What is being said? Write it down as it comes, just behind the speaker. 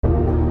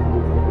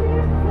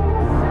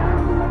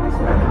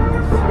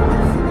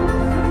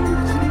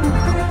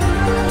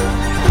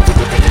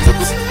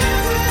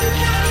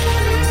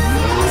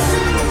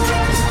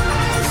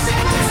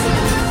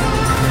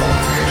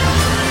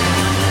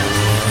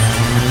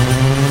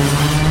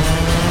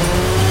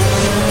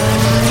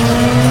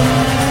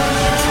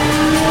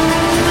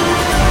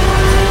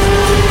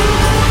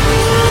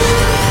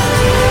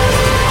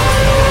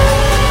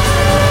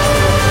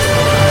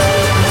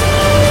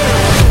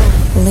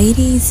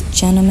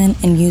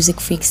gentlemen, and music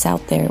freaks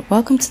out there.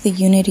 Welcome to the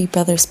Unity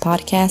Brothers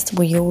podcast,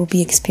 where you will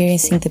be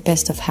experiencing the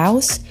best of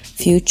house,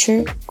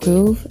 future,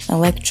 groove,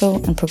 electro,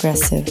 and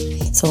progressive.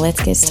 So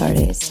let's get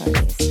started.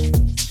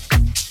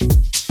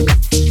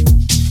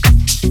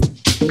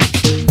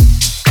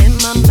 In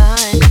my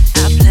mind,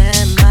 I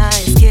plan my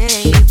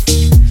escape,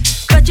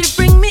 but you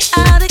bring me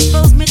out,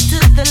 expose me to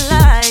the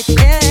light.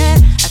 Yeah,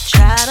 I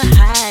try to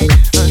hide,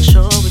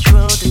 unsure which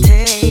road to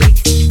take.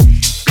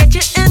 Get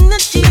your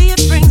energy,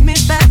 it brings me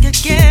back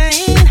again.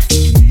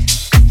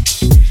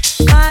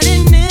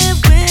 Fighting it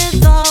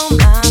with all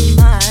my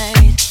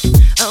might.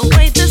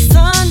 Await the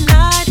sun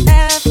night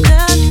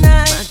after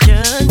night. My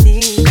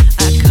journey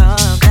I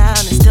carved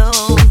out in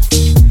stone.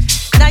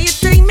 Now you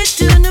take me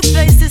to new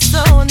places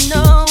so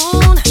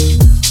unknown.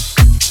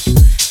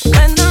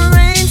 When the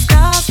rain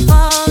starts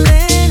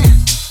falling,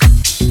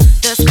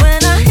 that's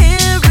when I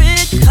hear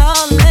it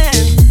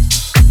calling.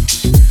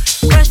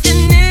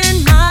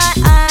 Questioning my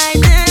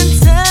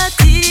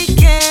identity.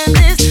 Can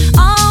this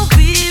all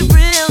be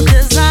real?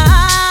 'Cause I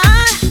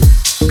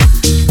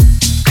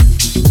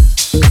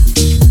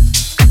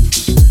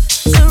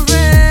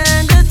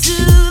surrender to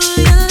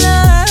your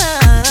love.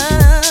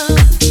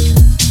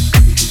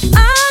 I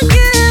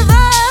give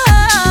up,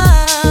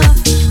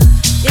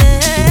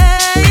 yeah.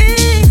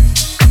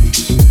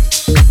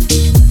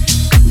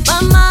 My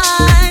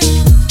mind,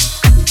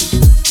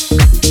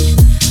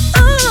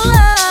 ooh,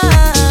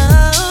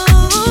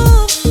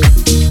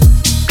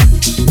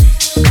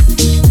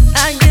 I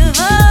give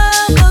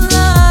up on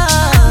love.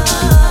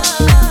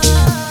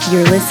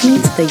 You're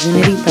listening to the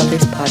Unity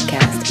Brothers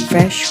podcast,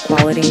 fresh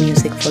quality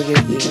music for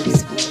your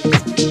ears.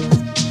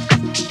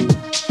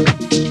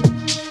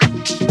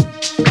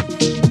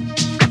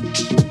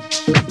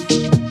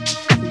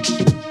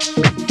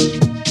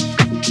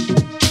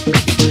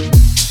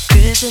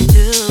 Drifting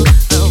through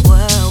a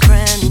world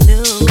brand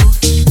new.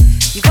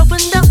 You've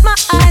opened up my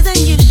eyes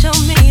and you show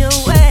me a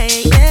way.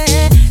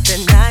 Yeah,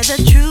 deny the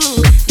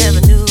truth,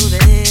 never knew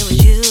that it was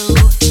you.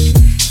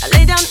 I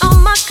lay down all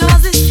my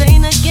cards, this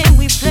ain't a game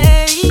we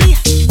play.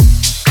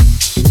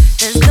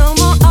 There's no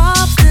more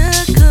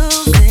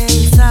obstacles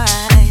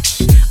inside.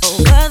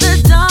 Over the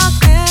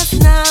darkness,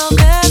 now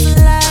there's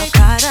light. My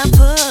pride I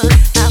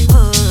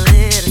put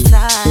it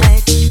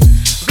aside.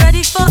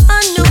 Ready for a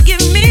new,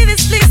 give me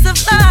this lease of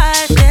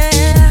life,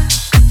 yeah.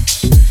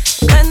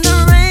 When the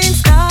rain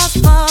starts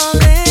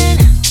falling,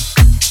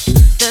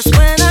 that's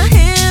when I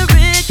hear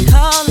it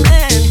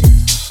calling.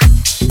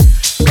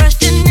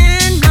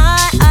 Questioning my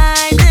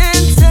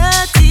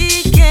identity.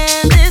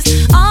 Can this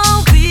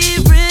all be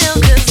real?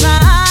 'Cause I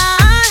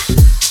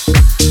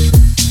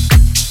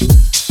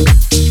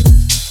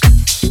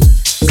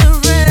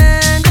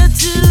surrender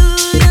to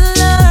your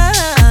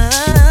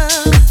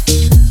love.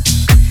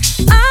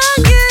 I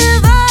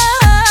give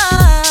up,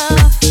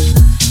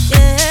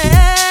 yeah.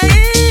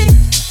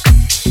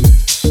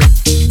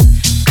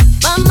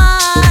 My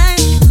mind,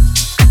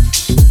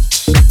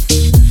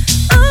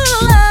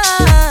 ooh,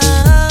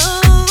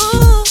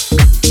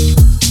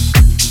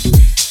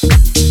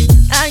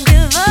 I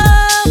give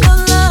up on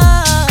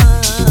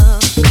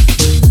love.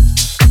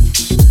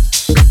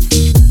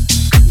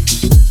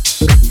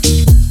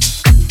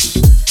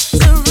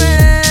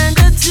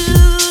 Surrender to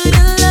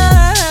your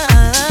love.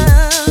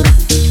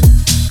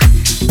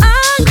 I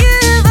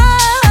give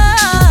up,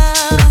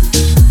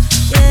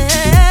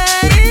 yeah.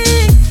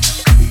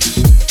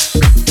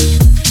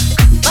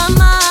 My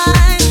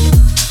mind,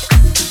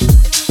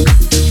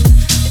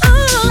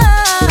 ooh,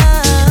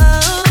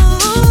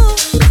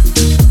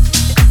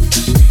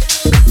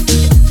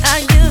 I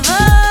give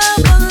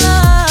up on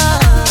love.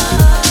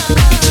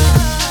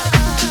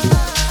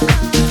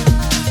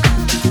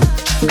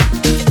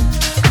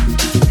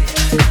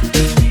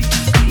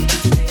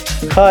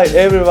 Hi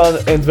everyone,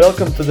 and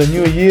welcome to the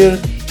new year,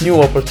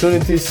 new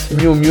opportunities,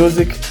 new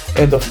music,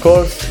 and of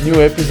course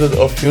new episode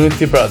of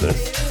Unity Brothers.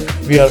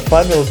 We are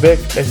finally back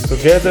as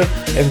together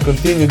and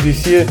continue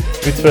this year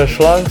with fresh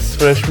lungs,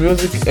 fresh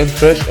music and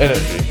fresh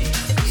energy.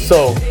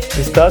 So,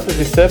 we started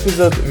this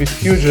episode with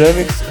huge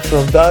remix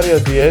from Daria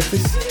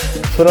Dietis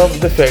from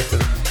The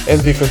Factor,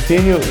 and we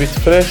continue with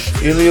fresh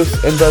Ilius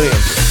and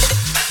Darientos.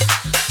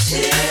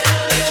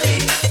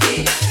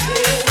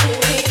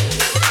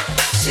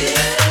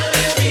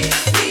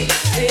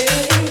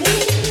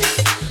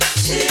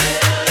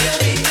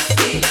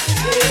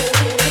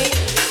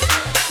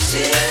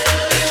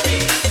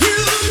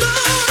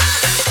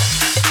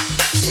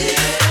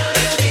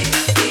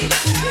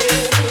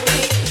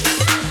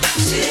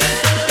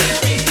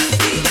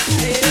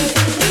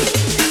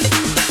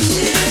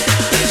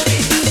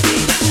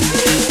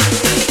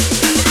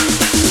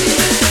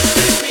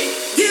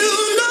 You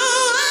know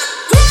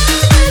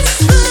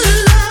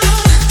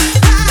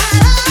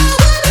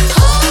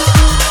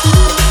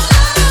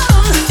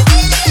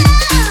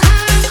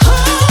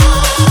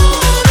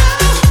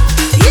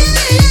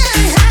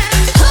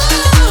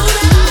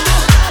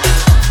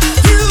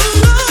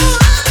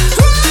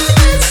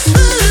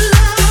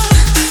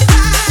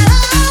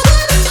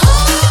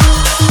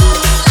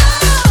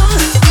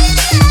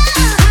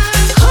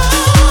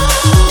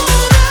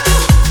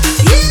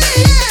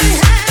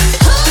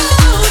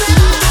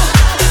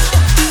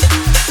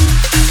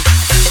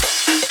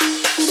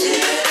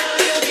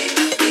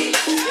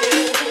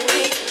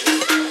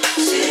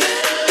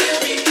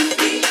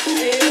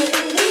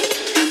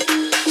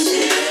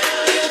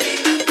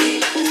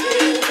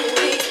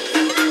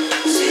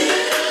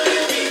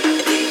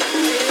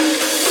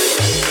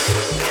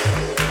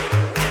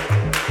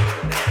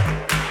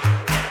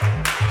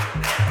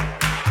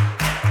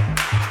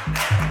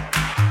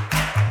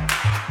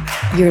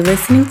You're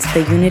listening to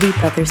the Unity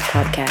Brothers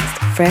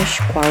podcast, fresh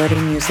quality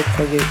music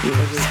for your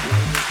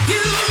ears.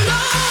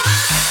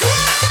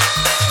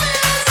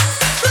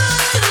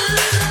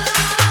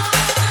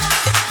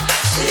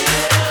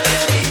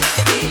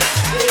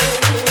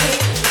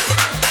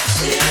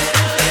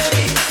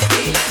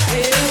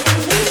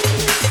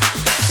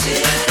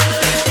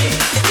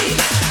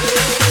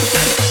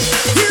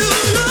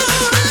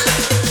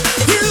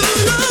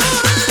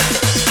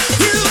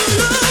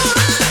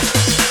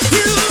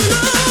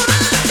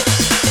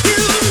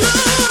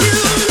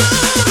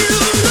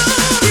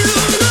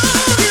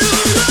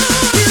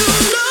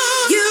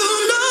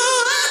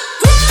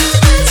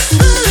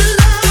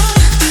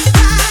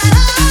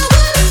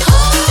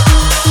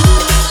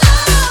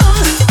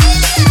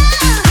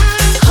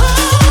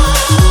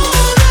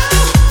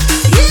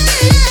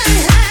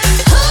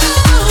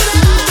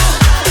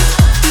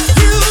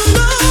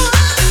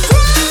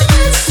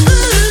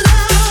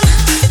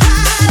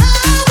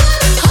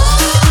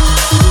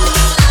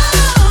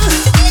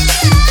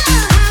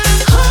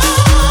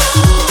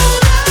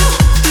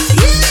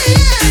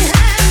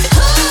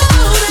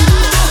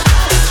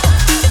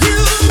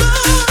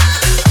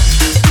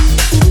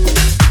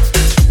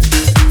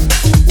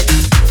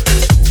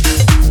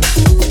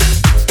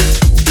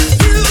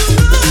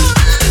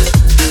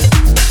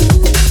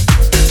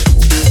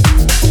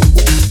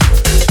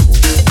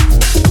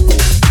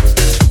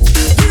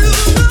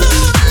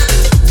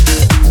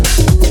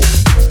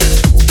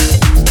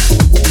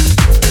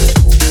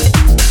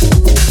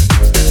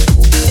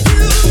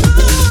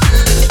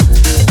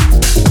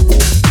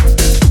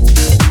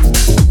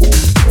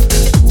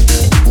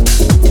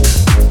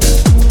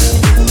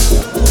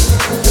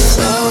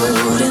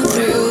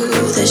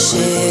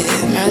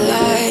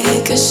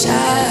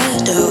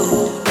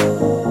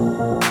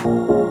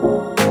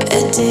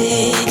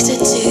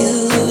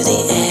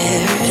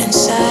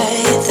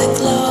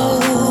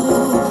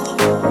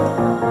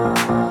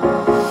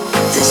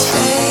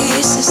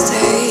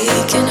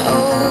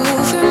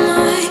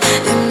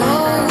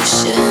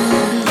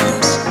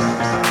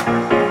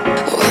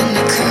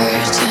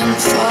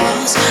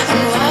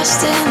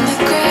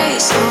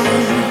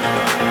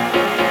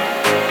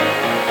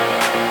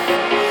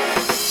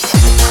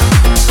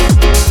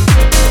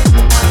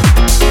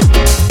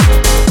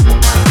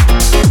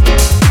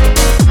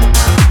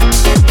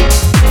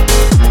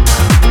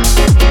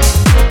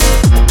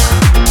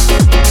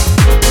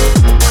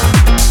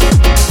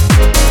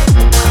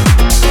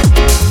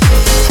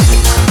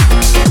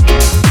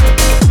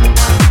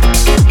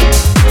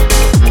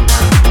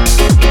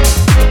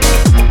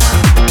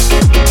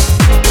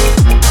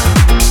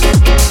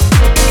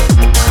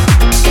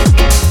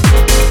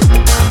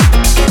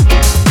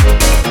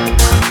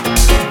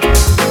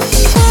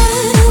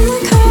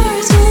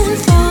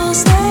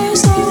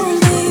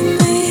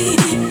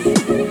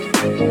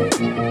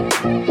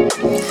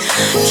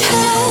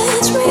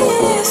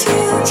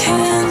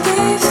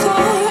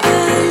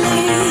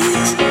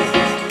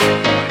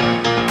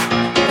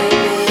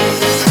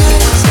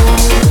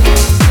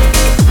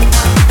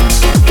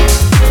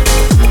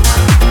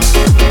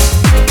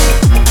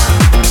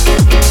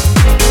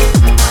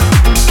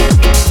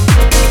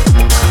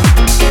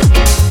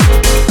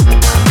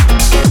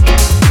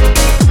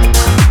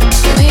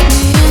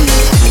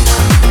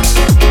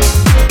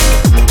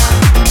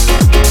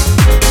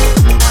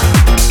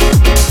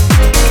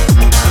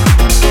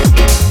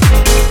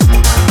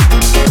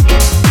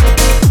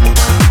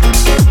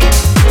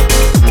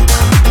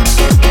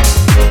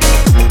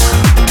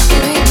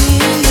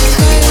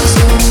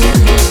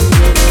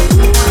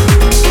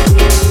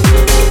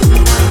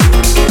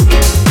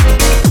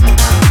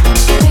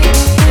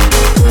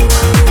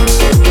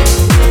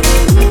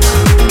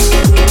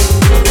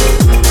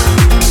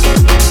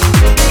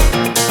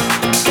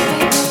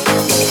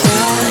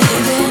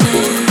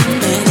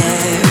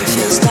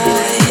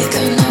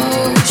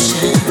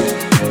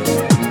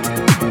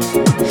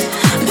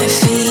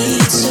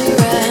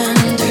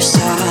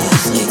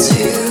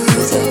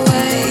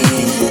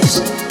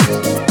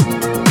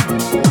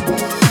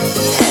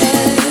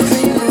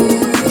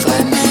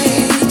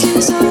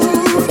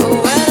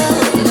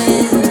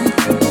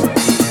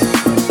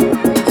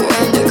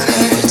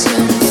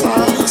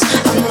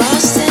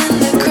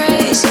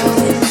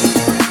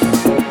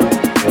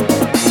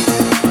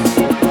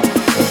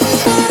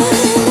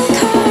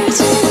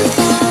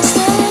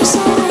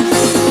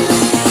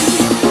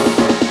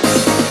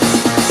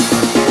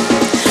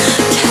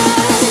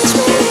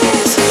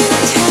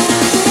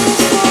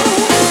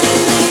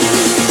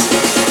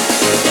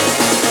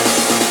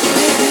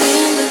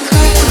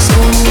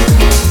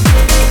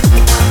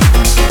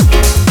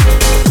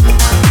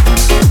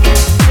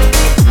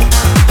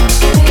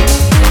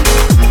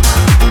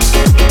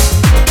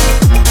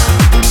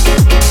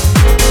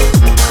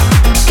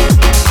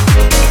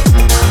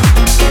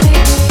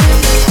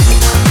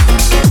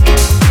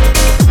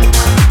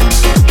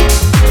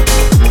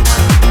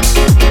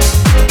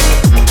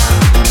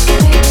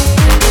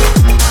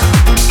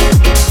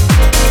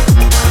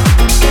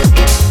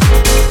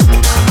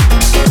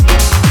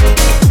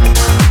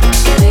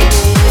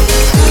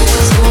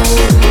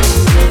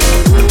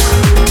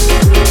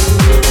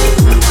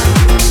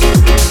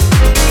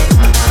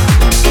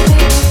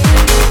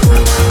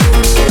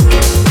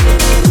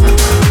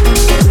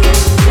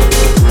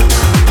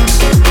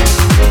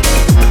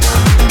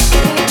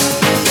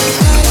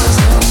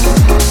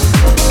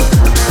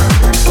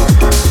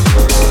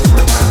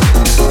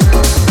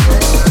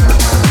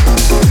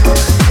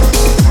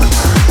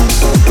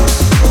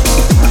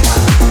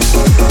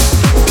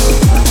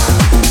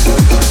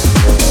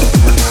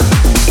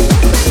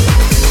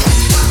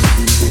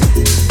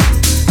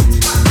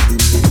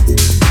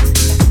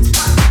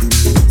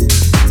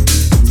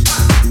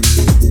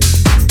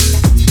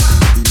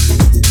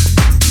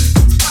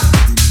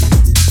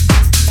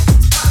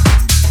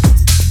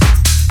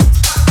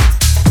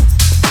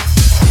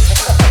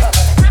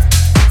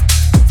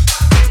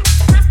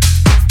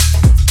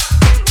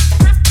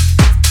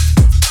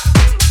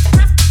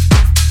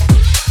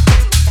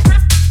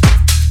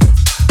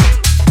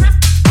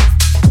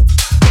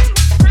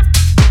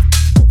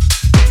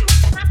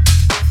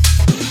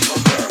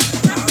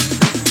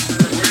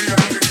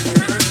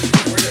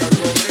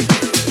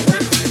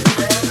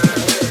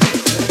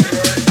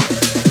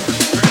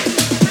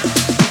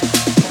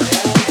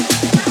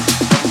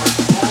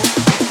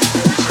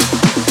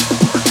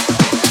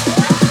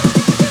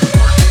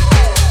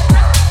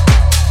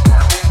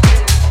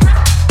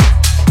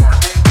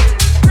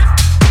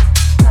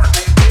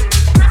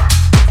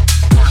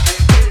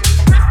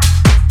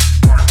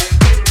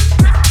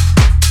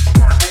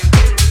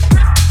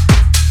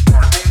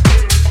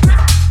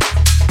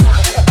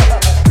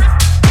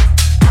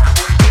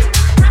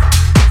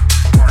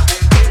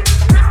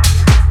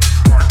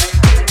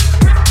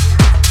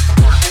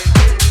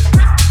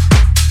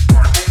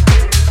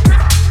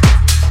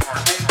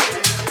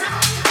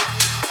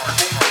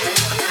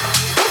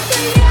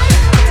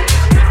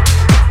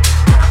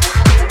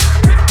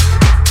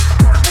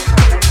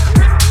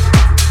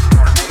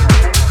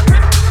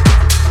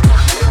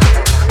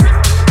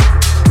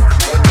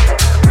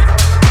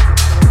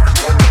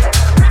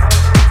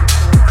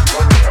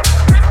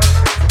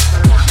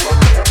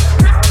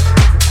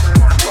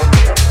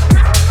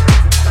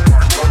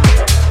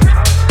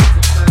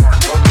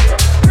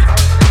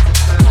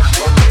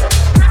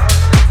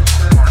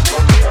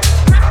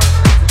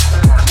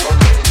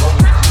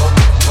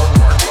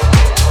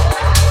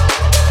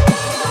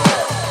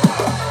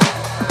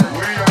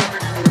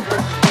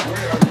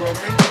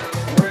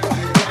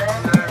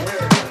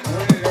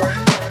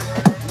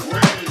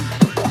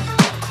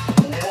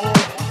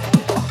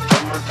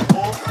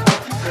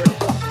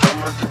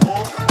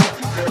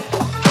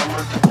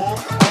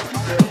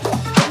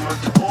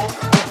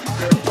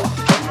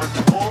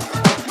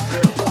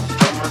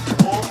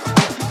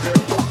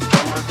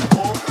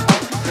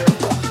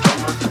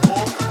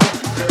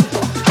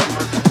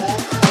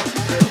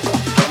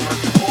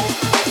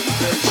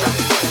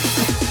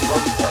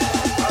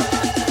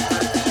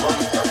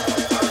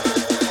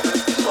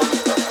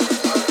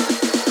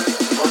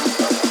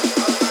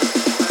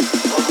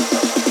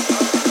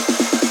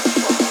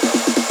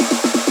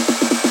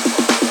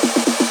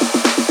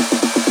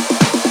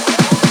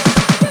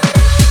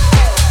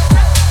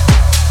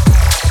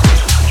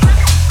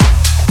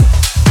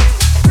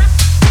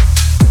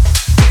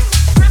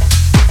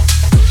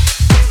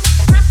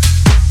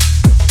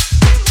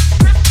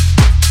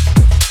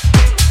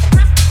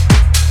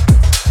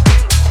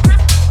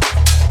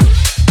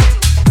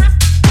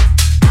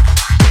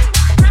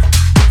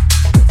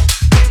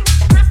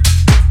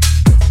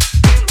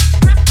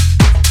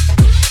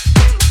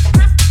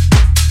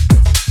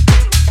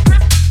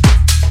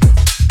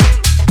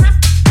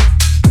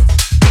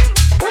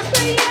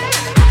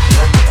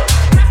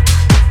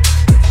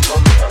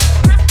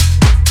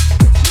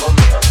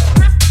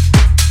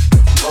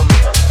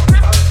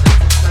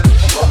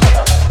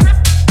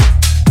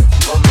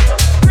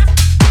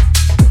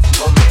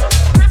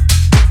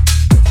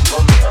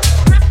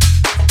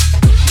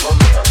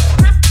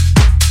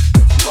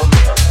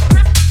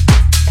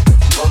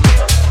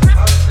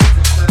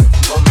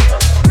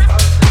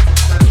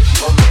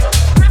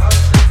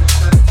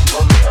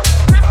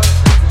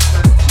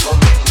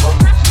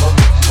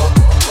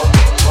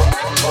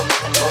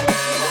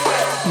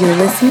 You're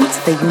listening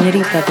to the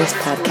Unity Brothers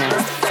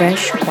podcast,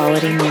 fresh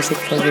quality music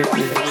for your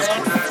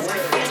ears.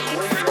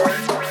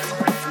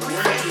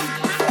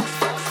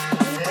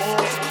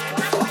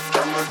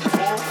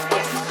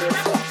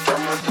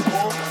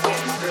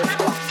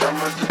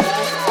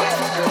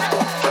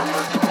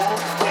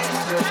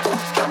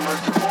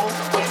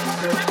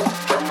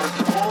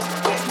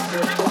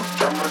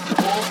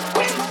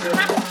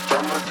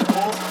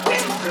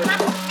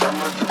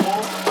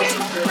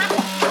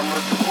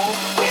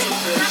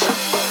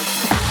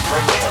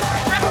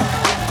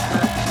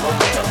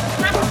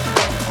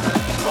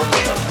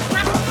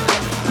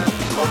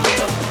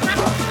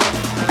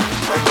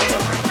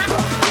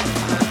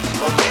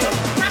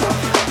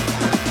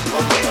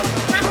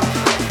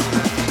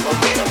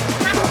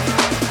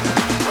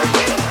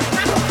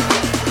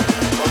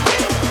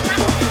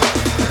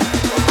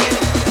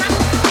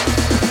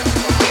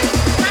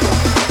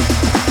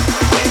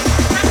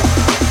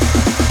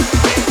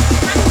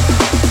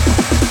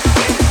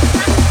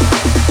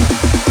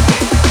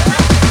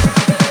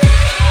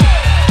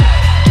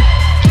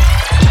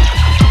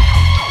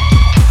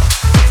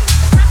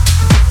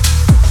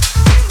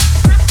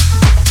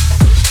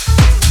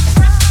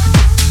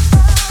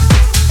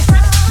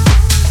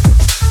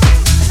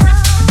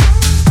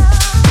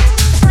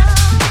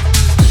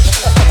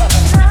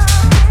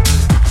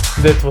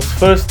 That was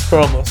First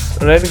Promos,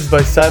 remixed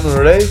by Simon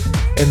Ray,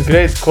 and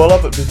great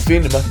collab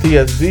between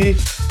Matthias D,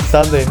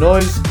 Sunday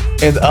Noise,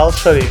 and Al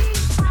Sharif.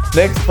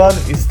 Next one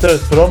is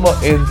Third Promo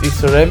and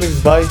it's a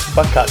remix by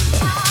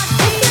Bakata.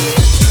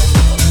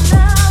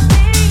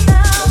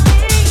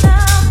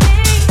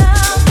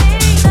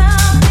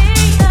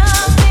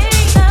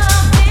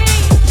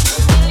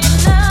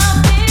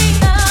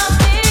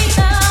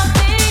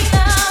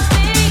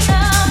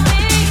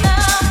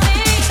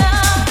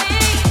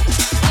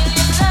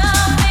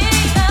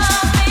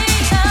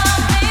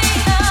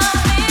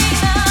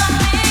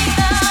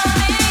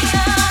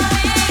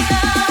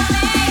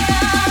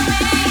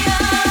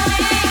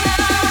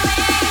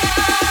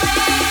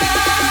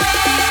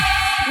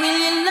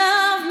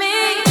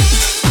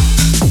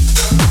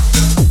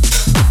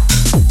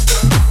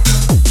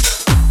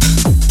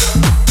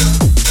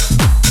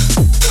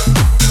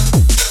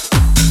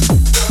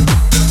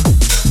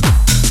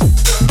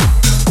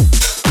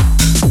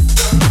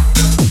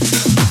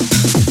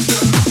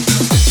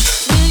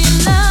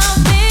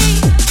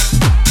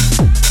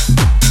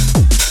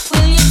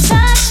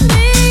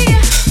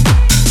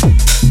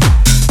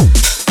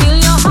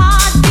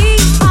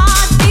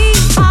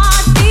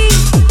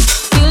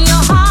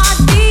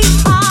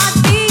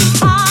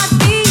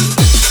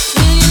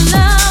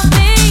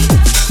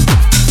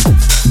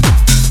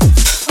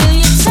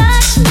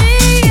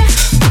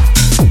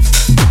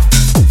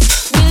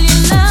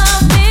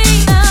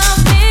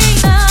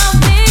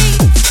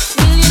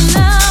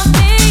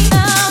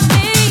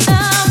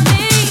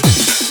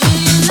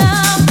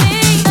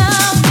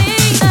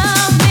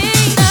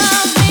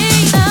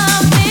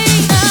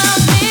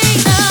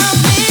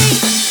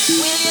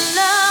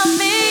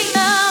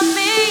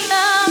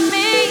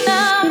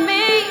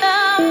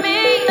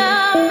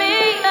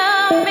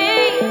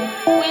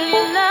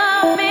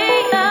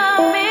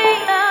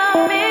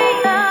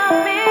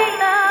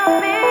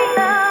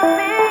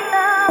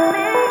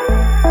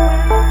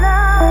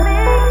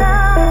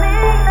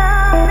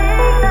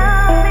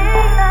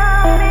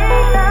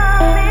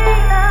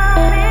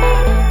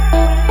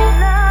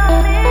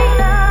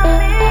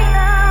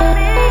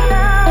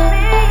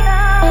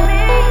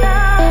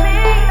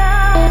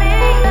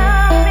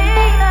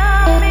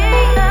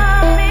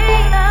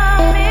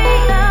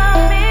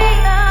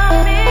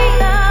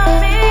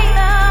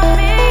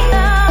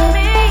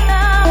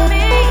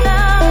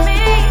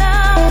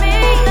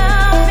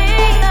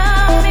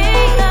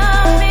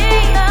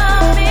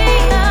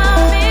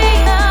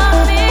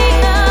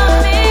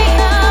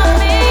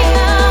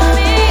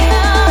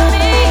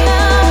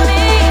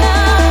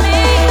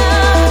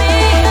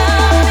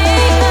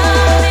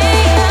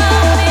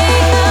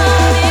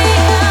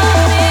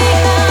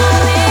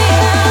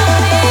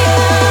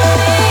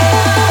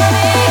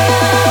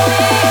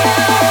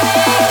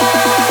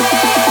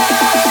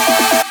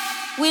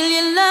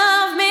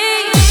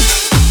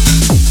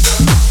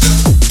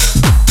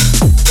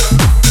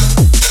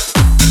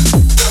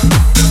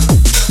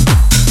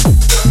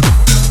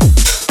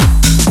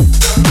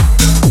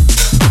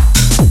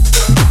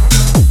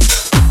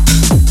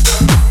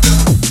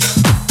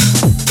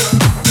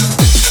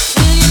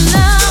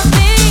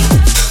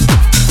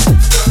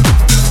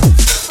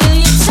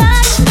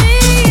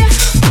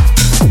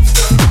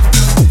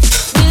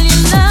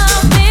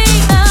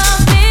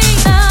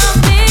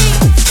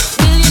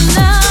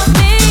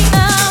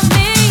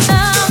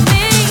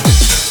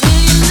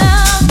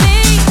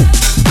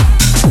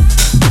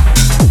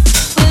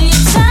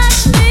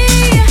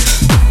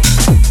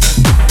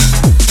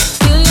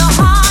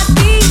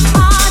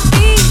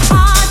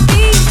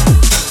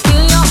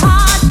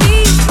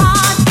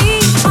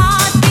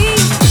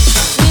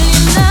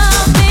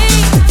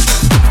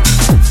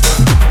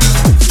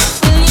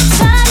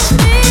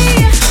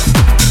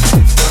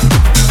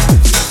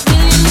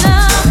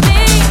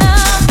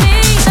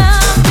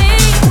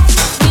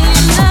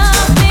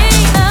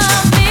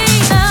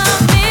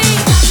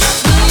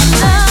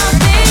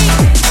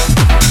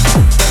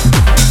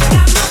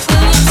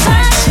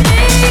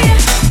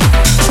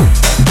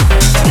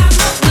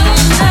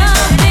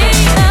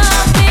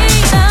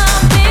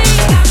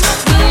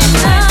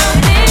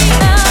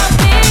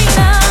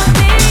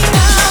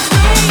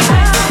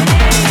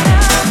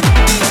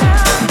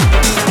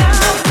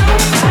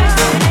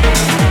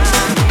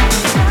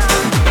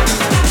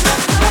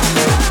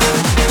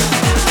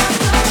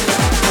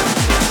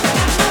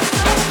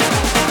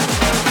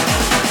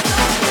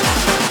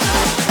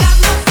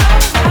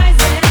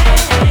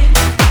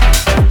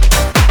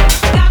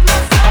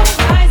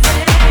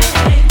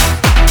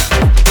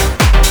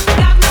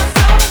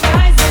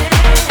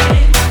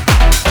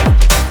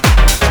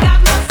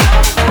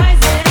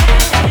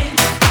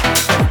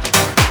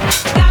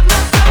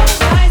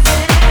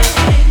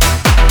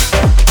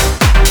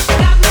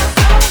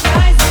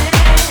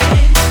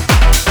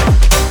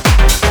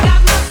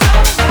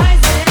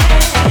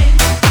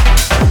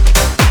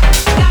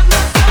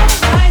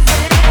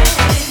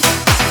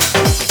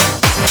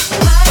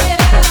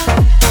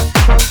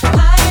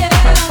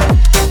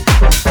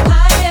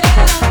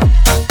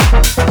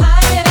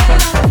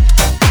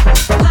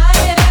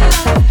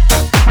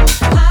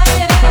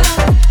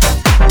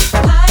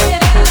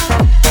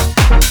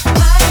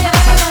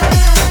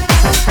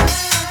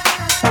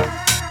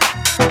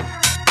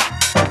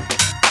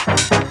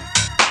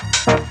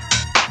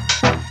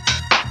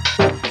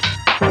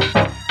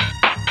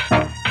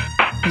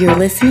 You're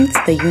listening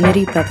to the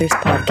Unity Brothers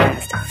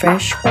podcast,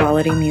 fresh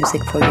quality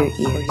music for your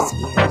ears.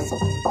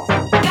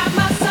 Got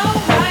my soul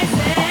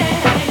rising.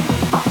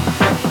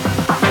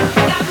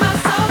 Got my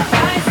soul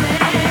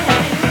rising.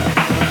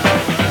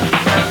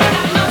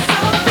 Got my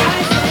soul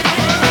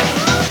rising.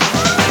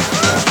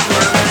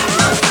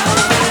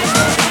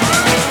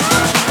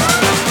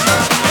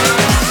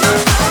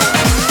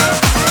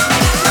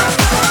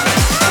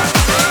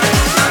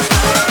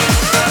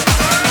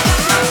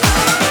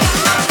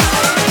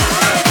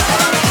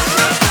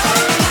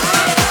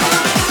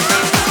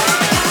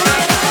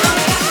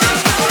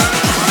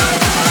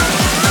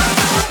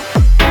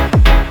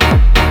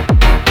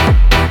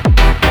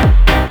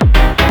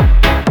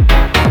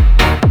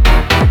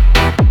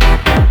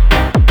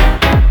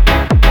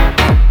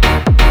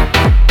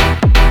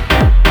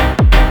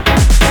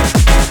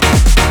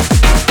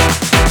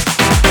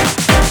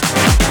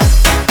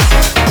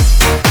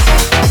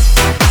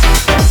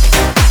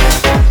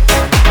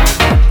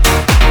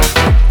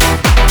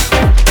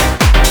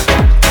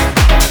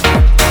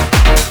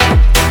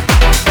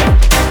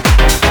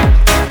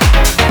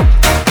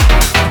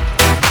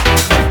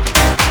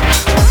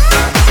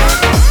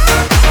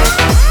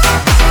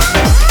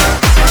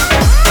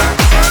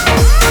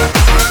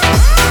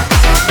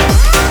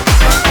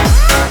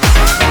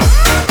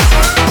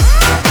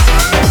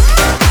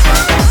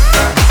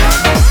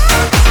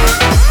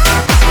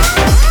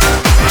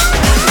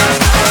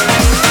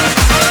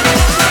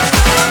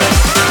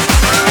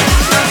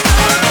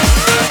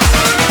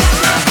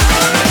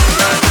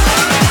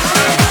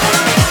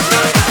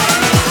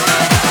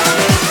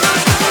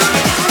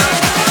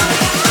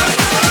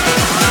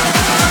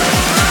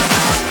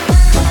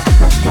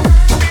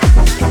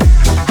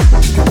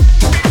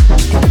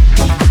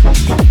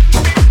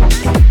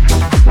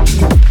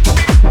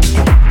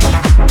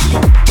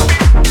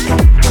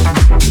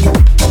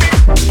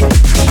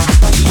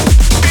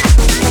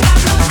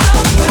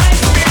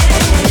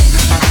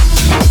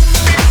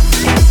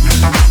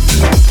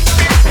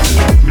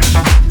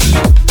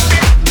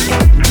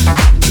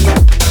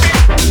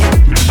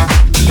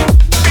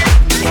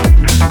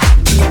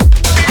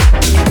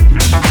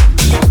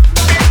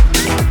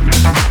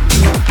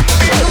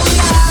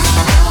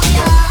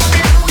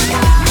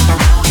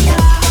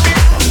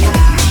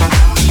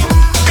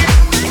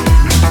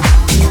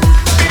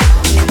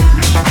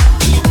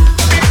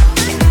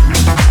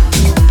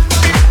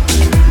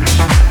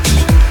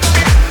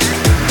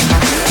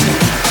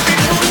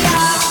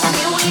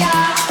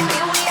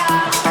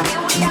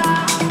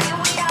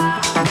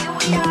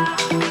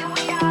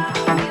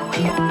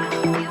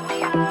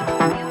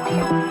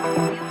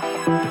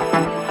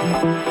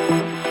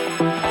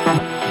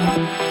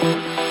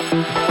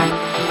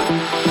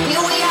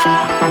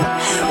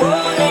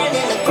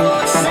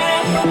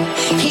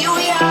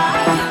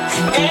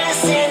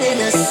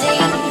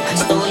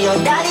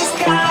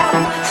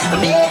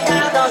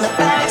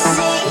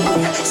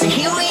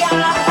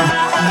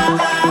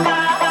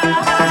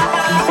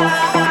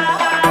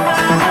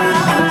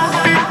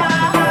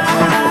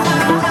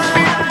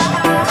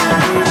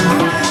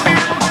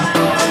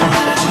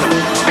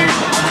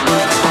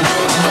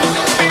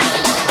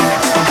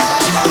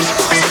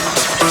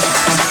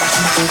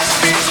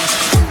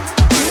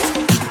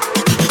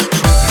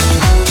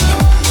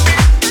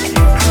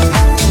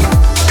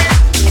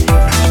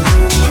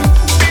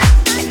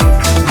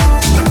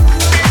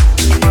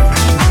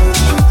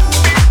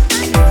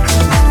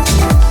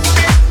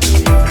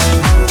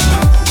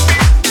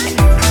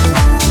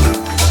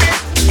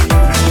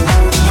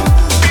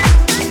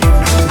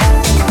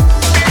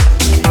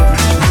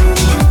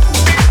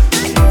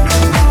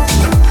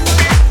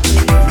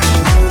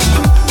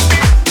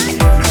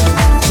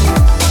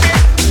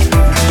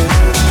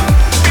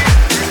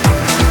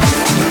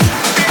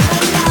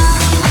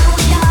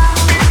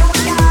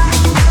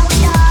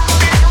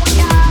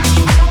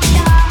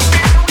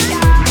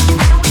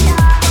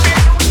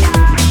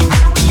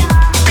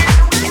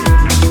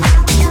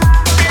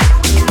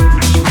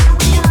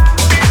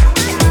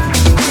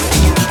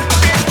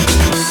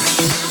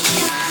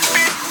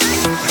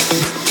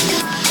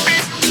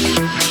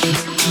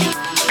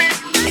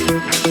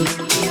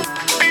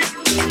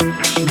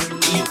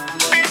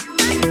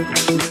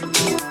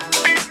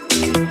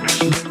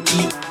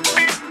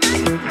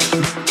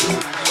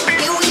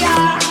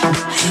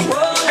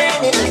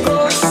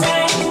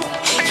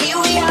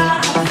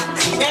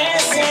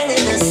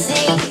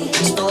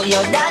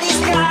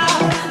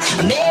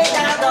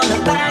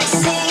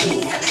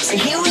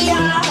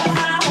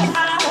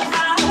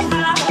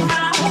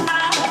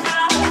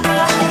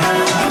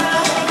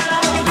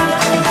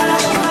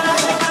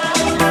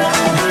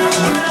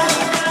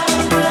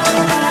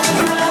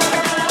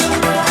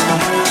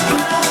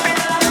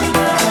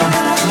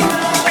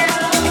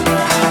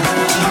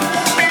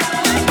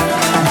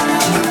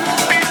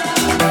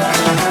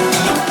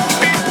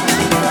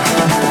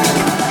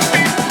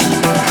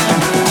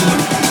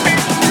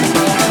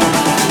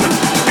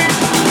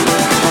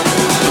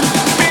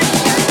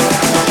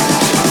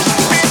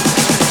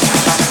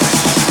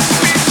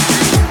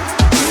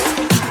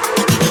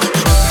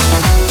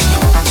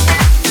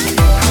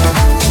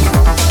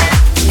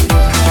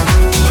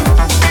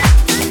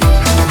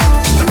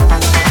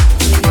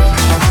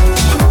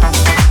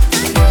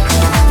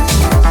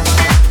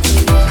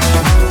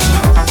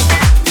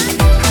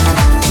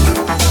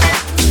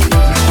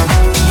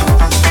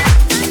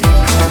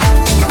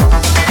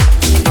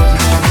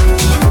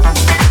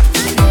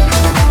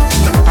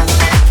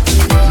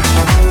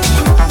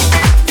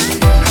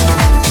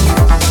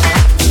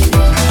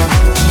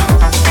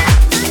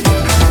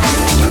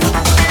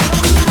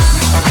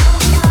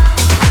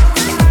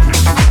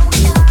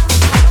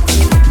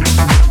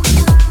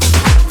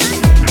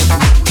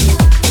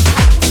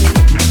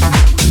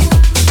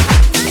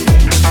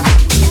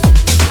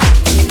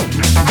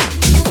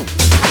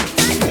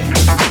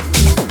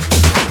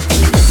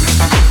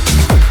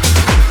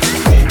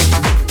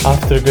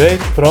 great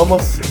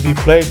promos, we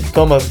played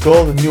Thomas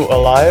Gold New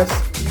Alias,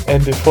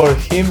 and before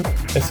him,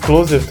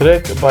 exclusive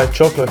track by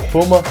Chocolate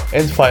Puma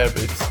and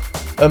Firebeats.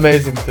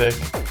 Amazing track.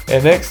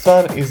 And next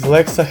one is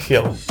Lexa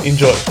Hill.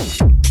 Enjoy!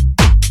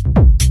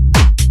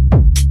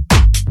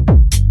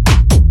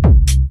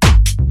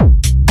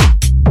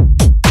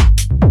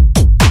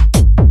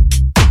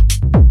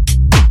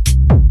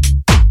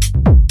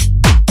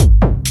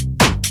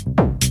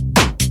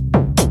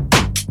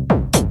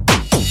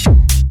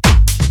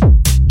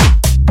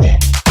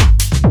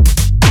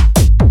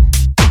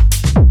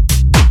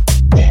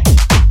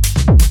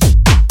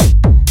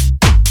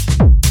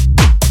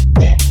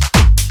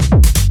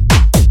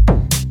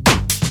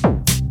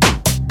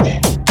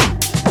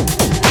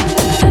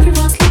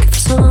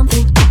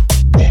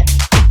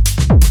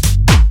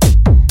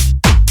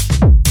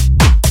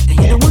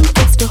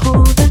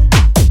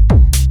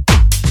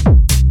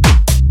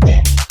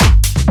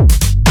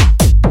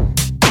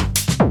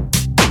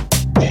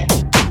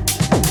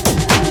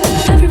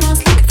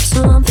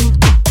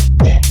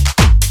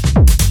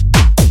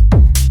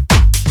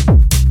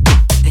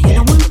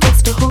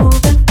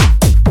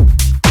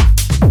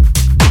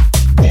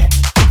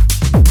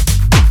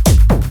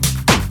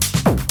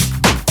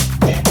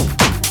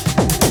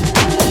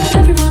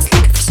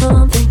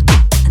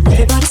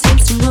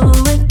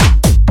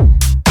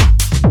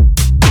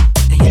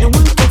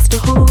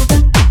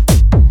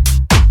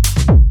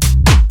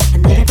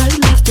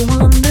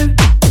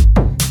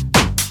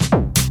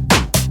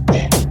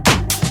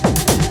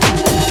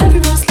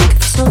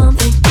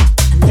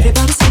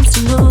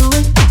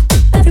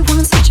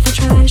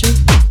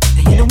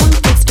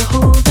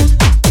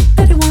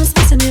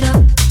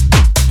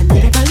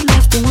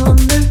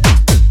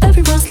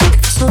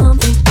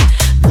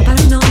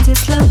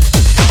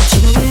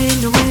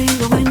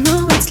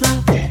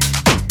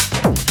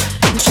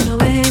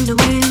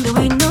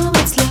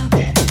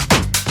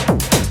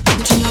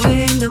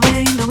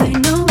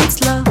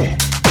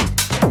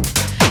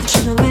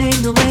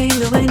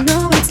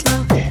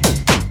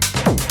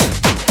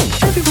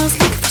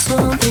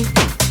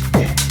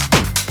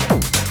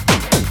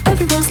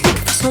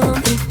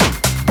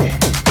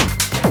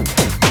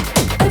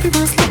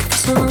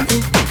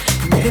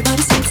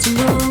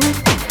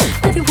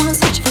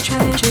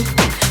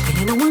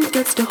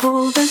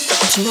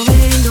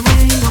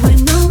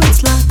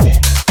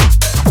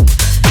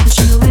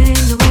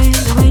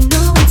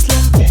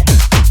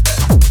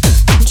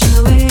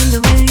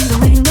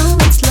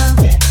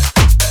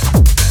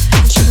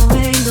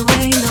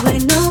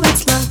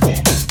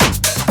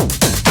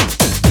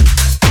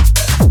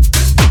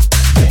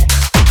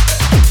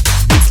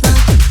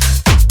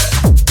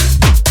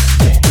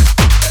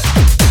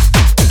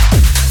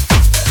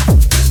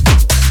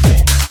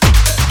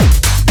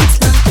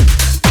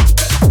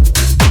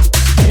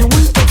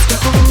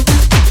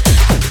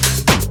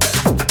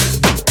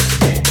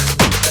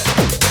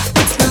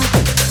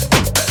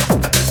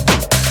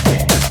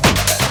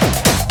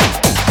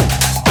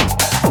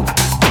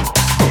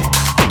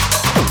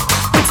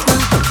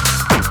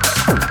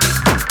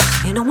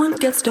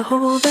 To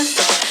hold it.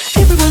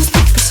 Everyone's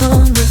looking for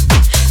someone,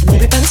 and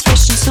everybody's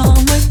rushing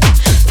somewhere.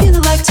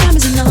 Feeling like time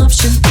is an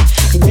option,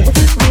 and you will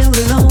get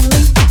really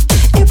lonely.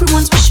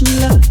 Everyone's wishing you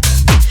luck,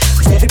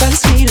 with everybody's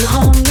feeling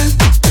hunger.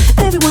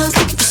 Everyone's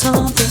looking for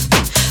something.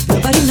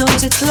 Nobody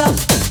knows it's love.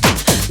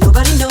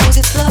 Nobody knows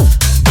it's love.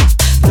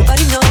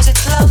 Nobody knows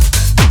it's love.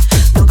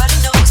 Nobody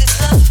knows it's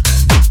love.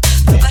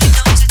 Nobody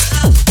knows it's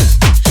love.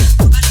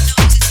 Nobody knows it's love. Nobody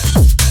knows it's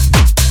love.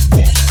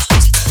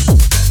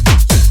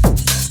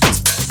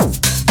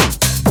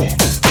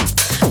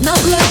 Not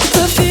looking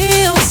for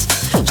feels,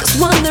 just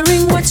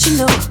wondering what you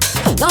know.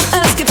 Not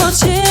asking for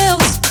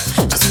chills,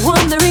 just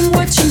wondering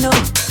what you know.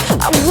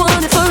 I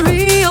want it for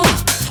real,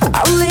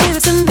 I'll live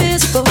it's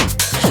invisible.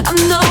 I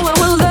know I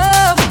will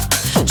love,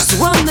 just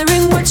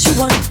wondering what you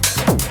want.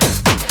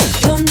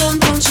 Don't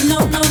you know,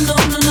 no, no,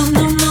 no, no,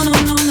 no, no, no,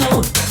 no,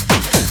 no.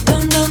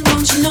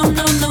 Don't you know,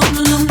 no, no,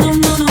 no, no, no,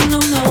 no, no, no,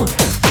 no.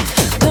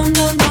 Don't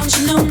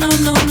you know, no,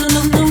 no, no, no,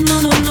 no, no,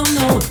 no, no,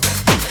 no.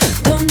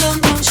 Don't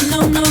you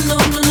know, no, no,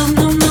 no, no,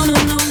 no, no,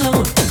 no, no, no.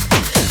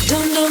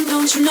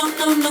 Don't you know,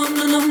 no, no,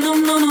 no, no, no,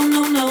 no, no,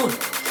 no, no.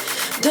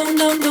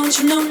 Don't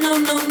you know, no,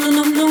 no, no,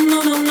 no, no,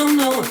 no, no, no,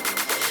 no.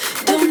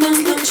 Don't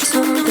you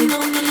know, no, no,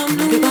 no,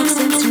 no, everybody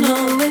seems to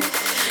know it.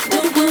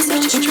 Everyone's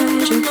such a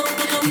treasure,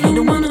 ain't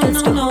no one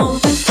else to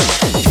hold it.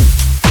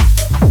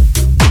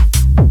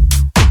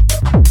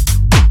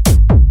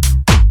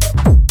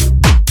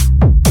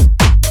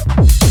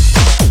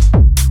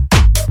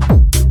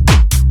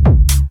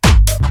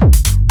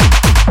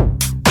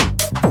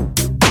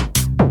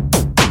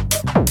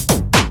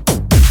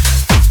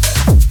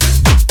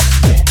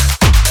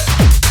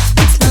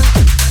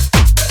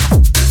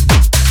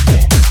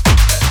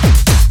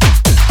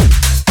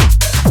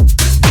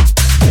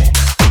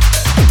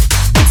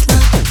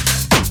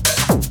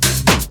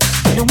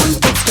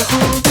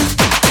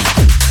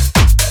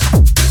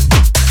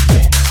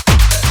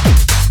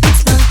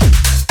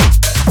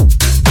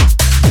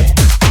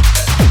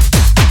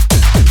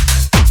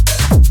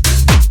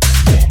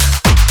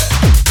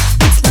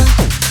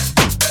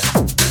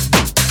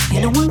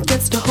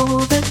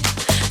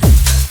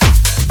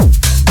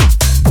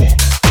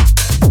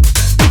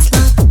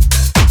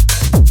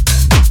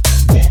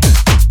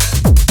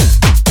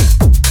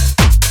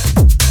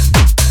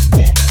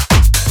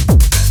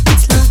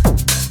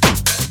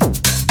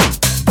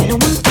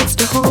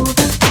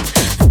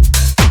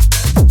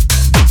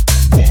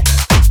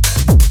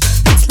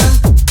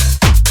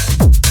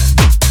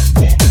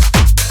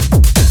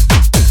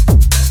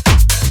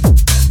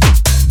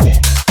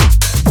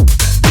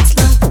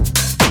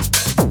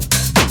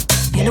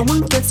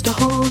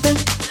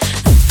 moving.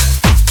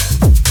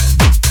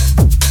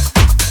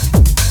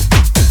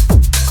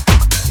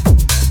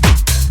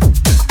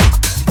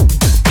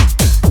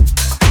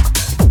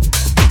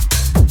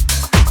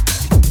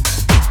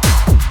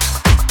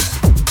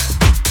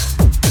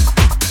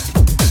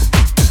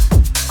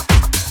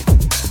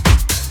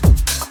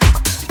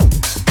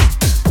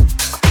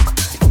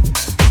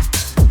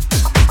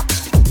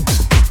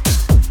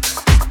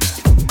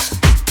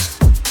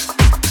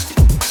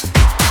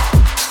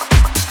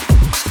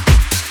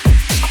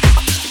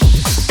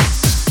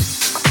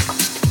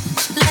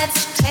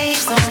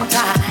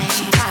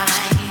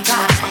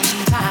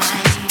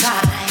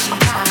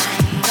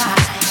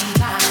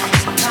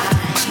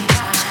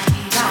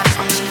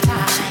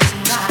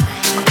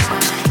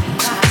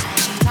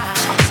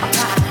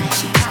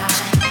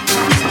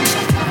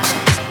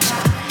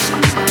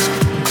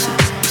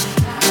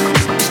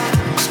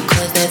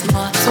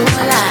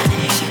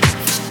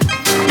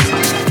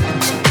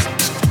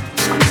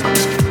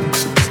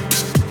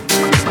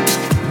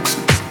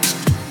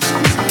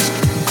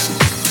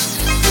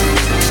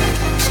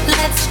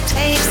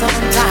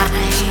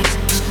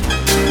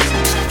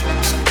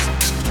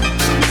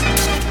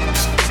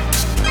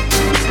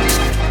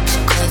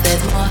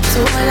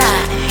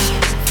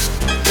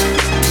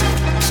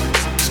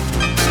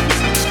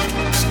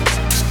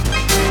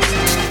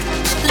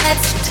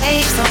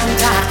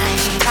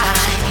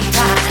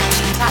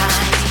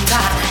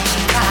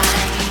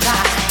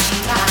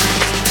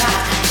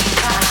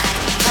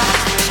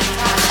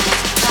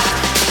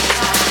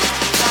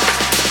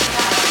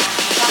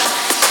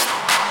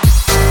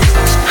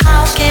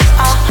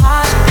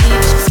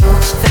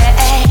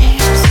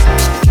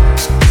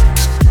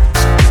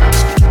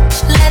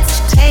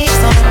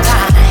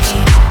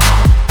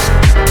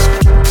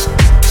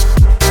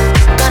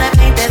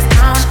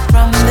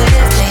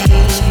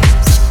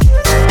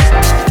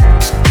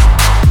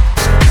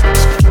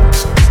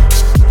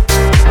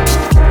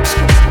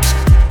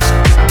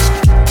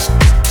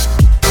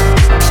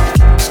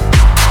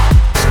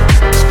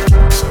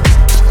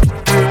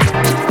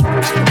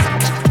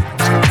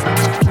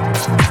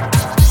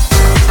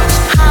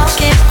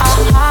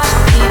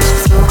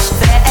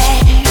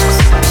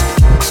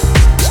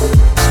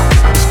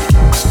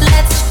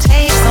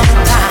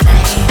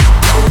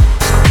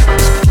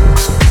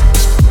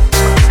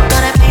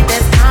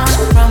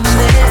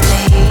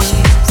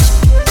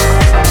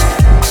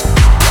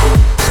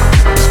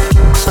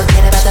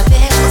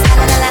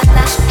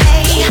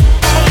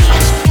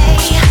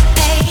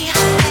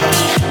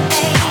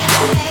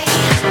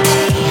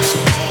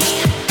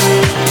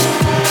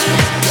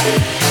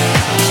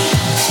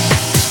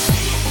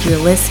 You're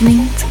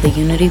listening to the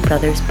Unity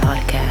Brothers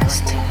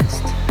podcast.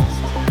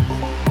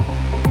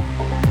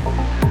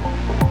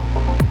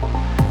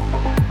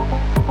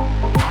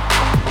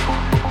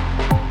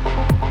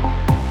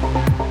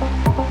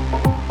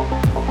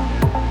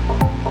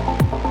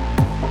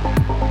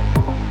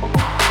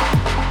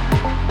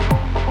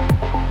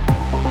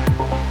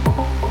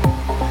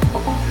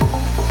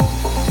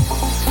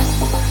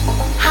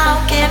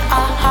 How can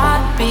our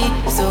heart be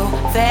so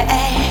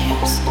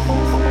fast?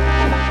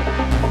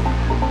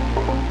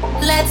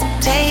 Let's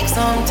take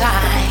some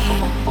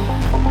time.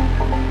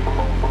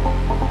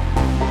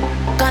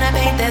 Gonna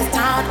paint this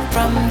town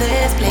from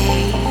this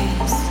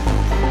place.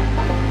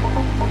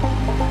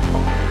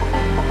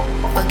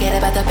 Forget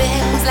about the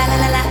bills, la la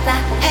la la la.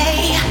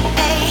 Hey,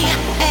 hey,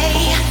 hey, hey,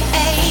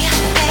 hey,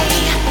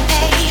 hey, hey,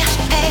 hey,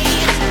 hey,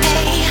 hey,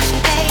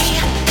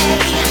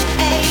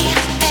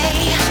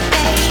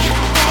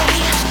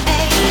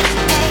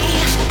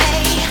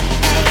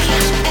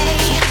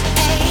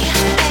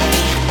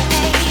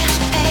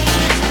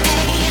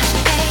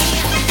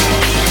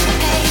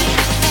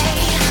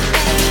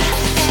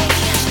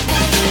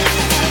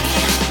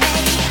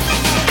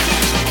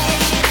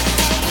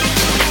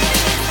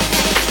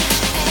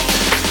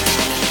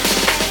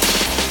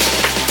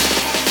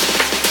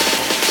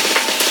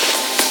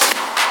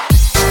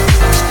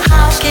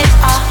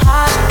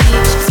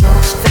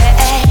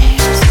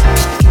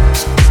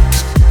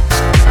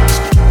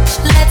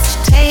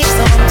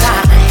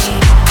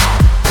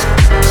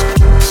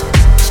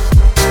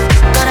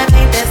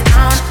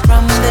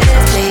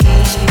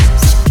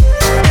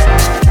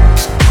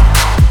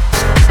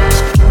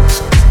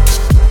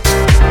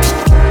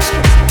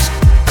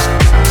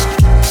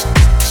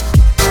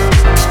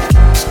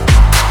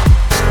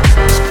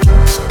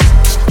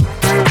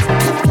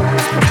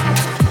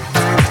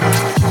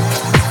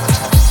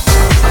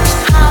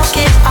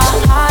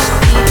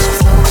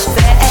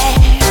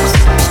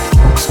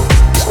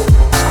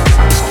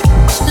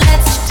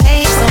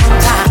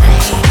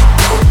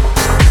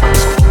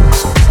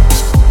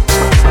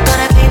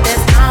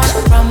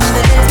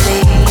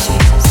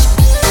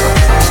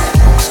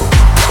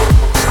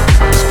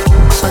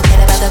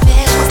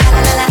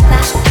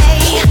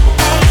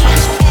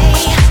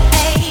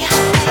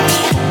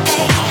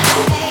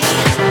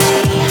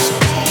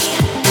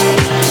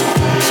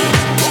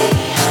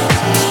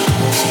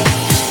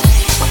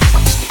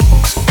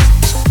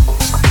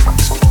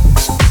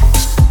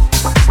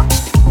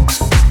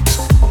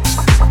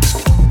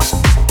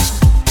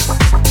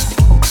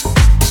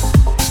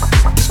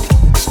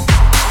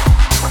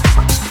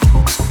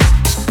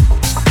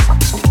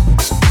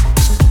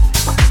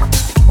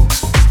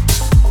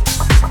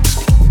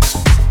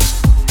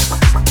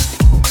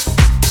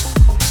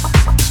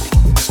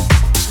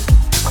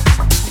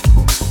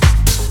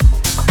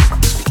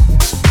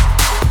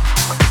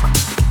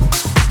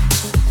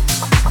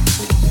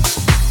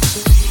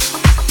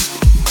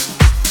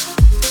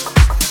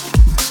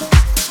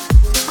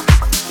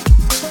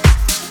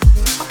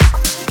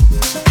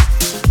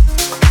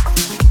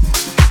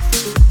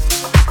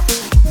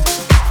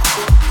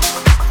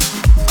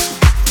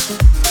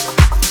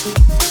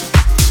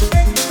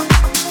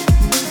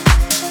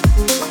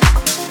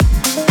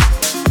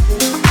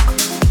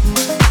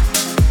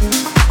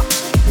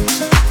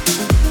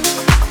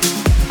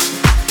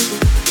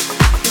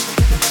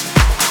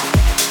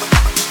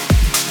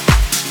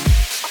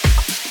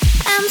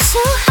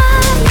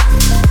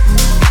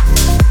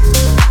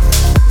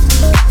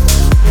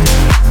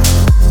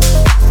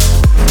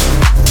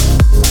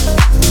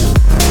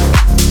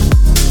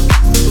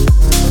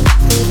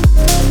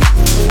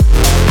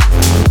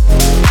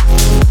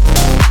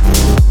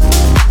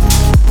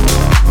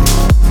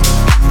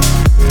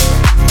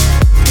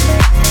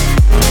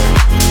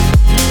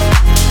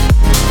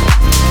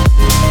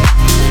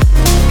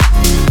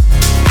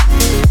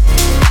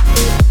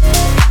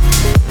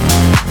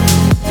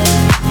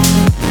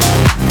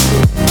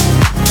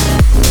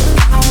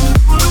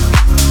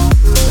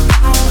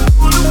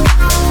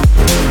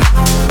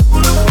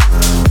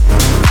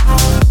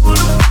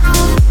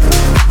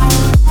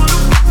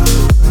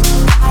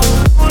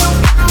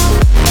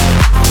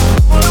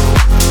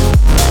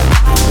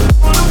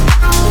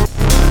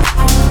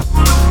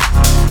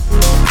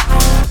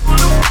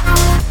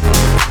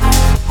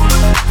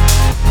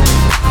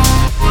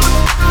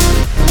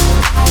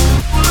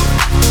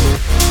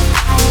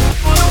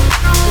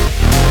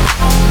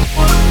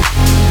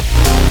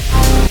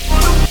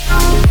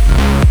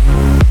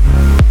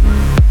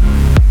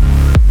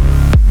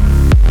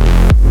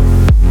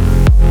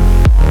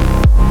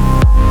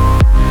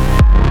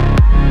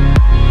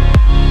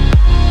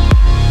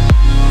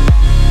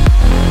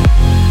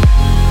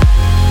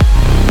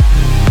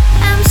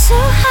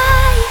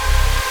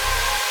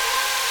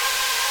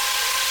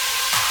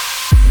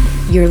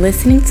 You're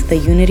listening to the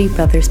Unity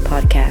Brothers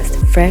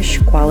podcast,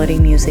 fresh quality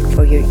music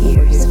for your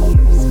ears.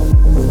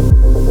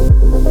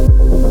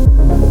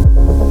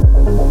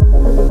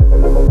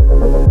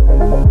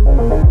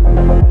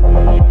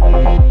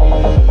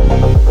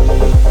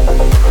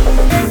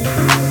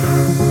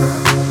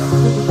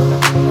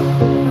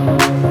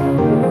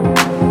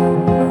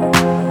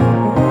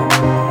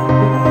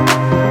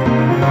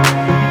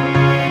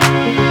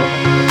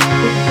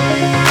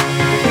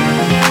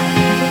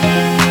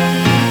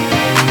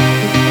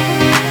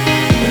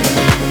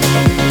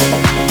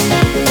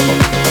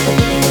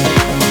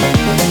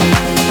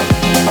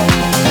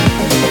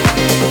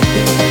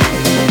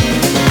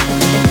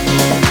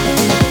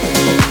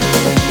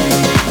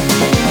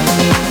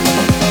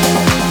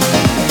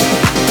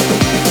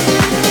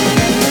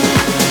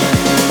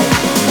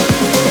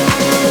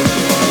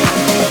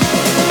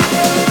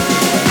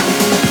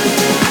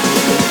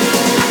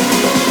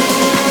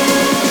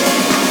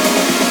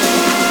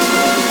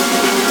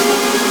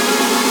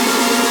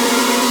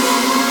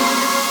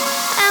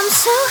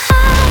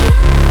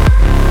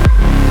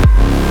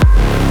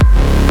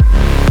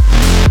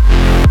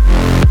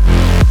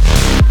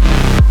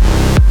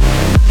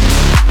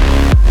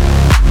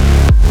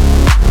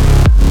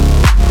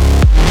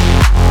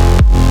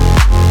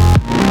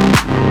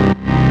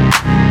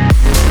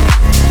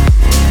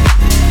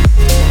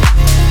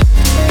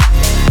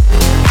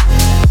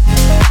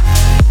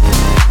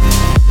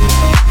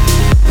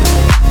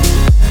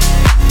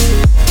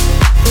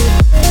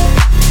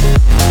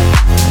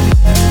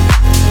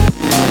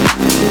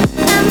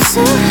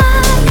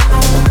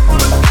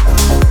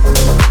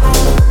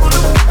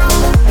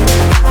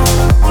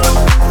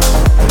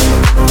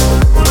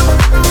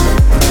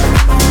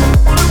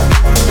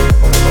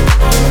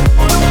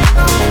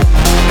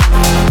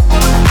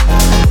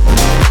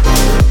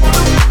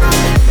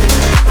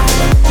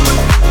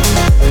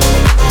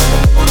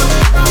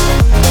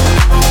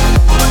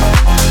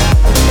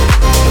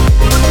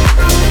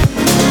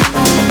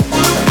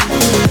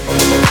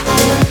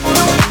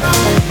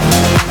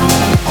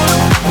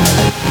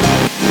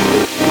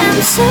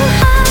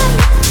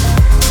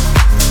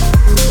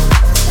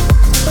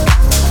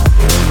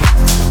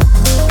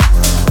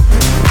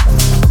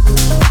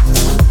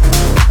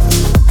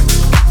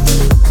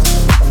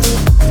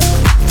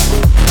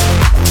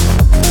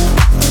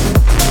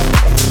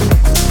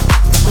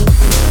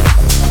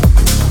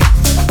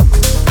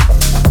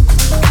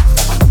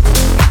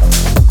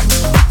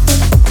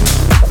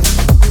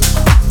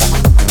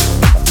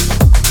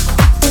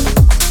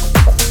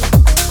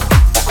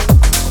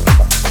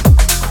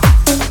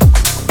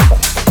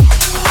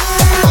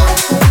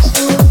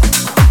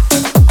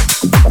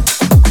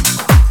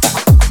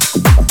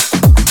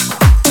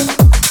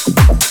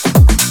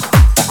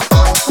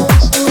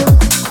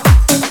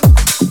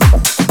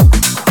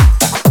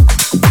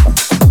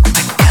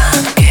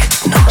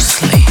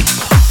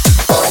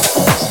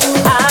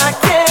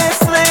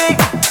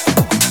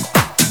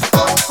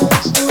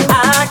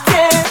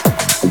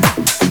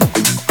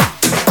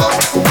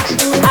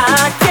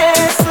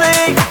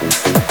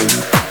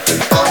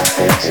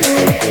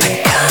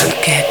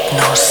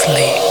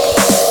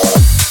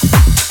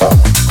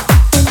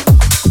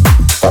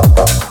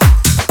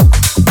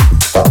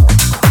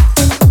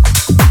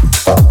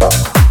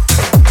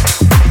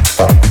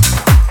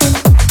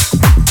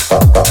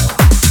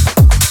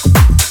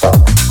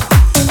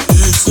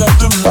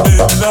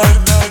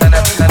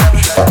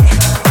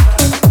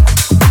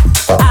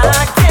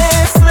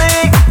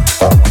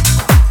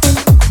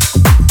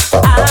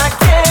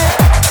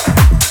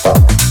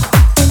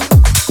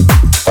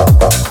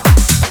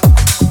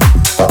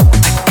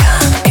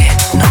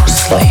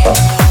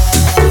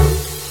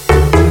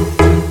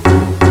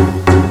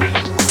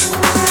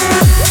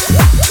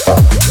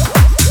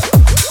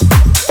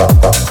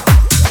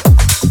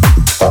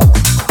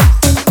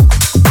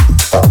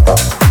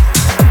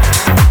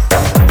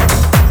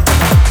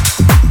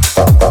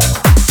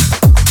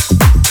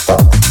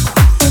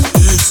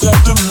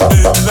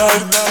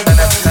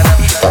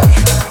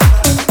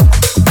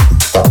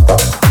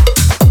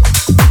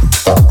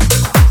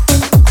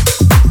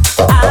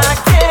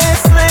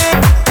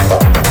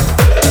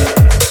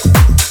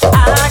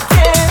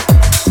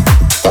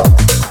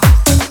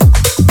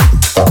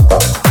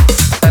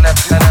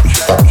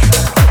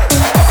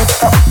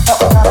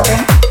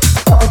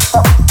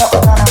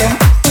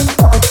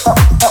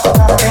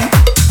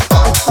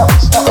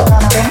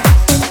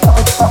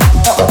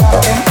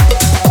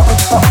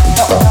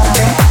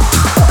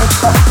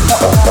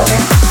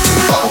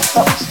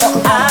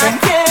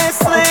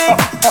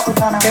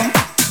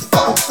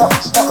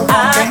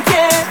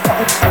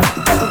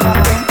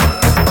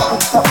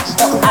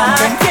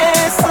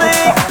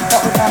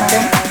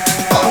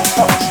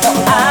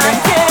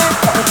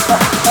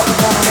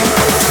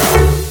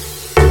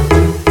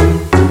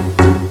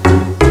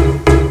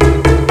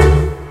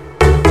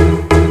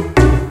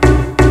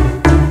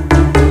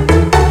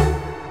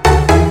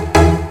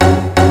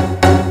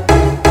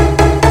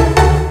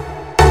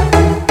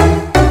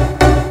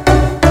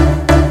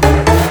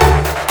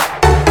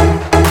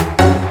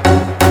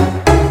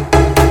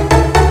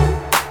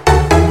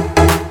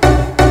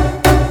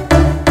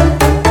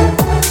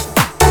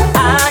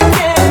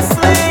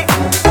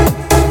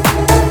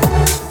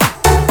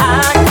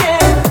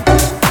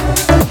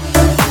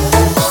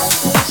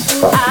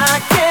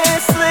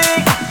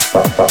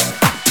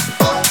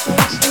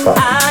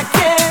 I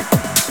can't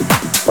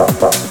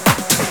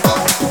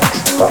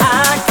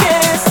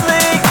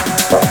sleep.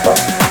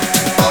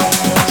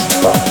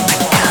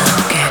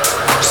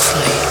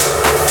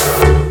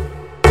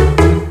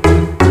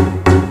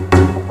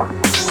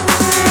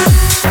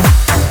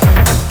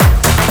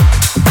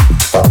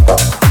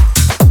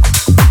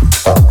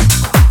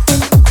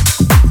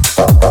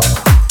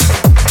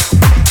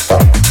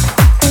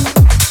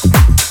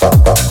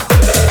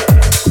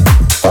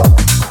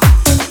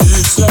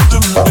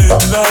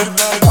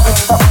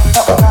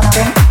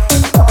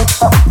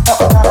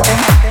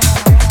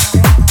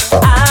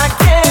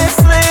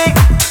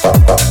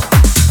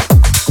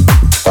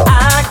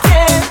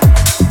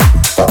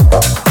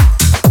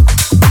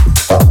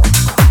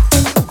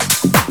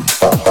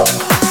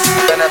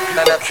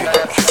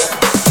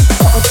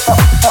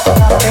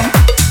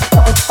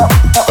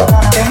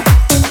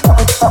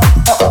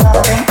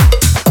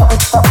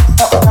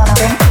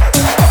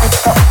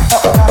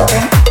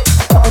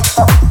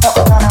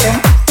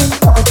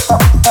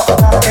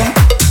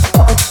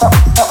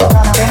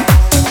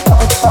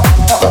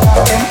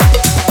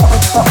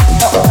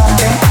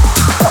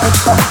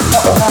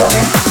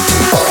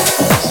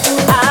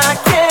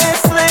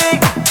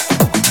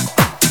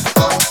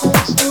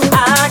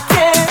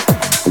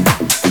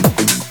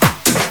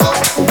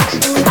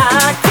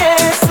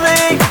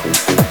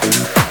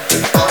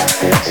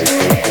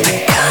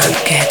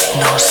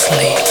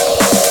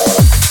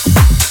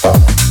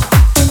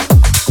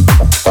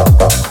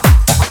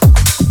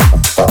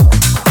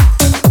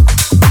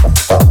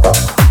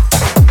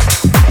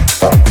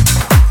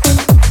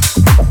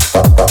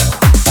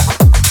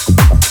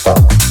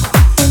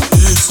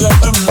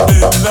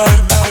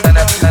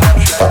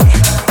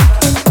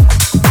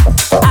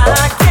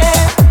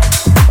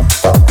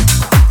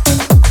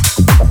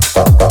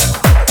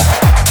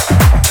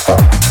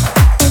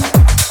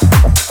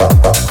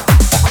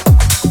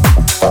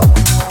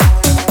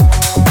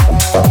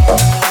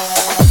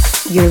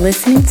 You're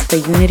listening to the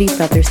Unity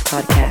Brothers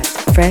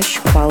podcast, fresh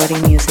quality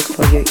music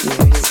for your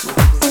ears.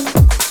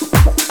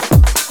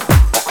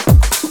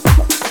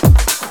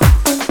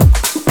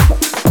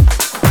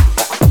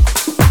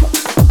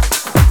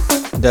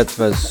 That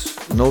was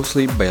No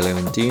Sleep by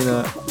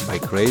Leventina by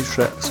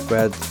Croatia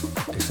Squad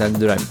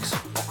Extended Remix.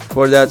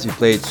 Before that we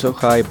played So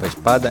High by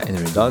Spada and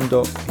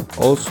Redondo, and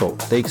also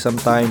Take Some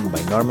Time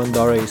by Norman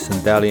Doray,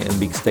 Santelli and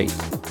Big State.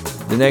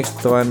 The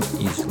next one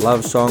is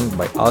Love Song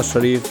by Al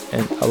Sharif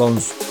and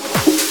Alonso.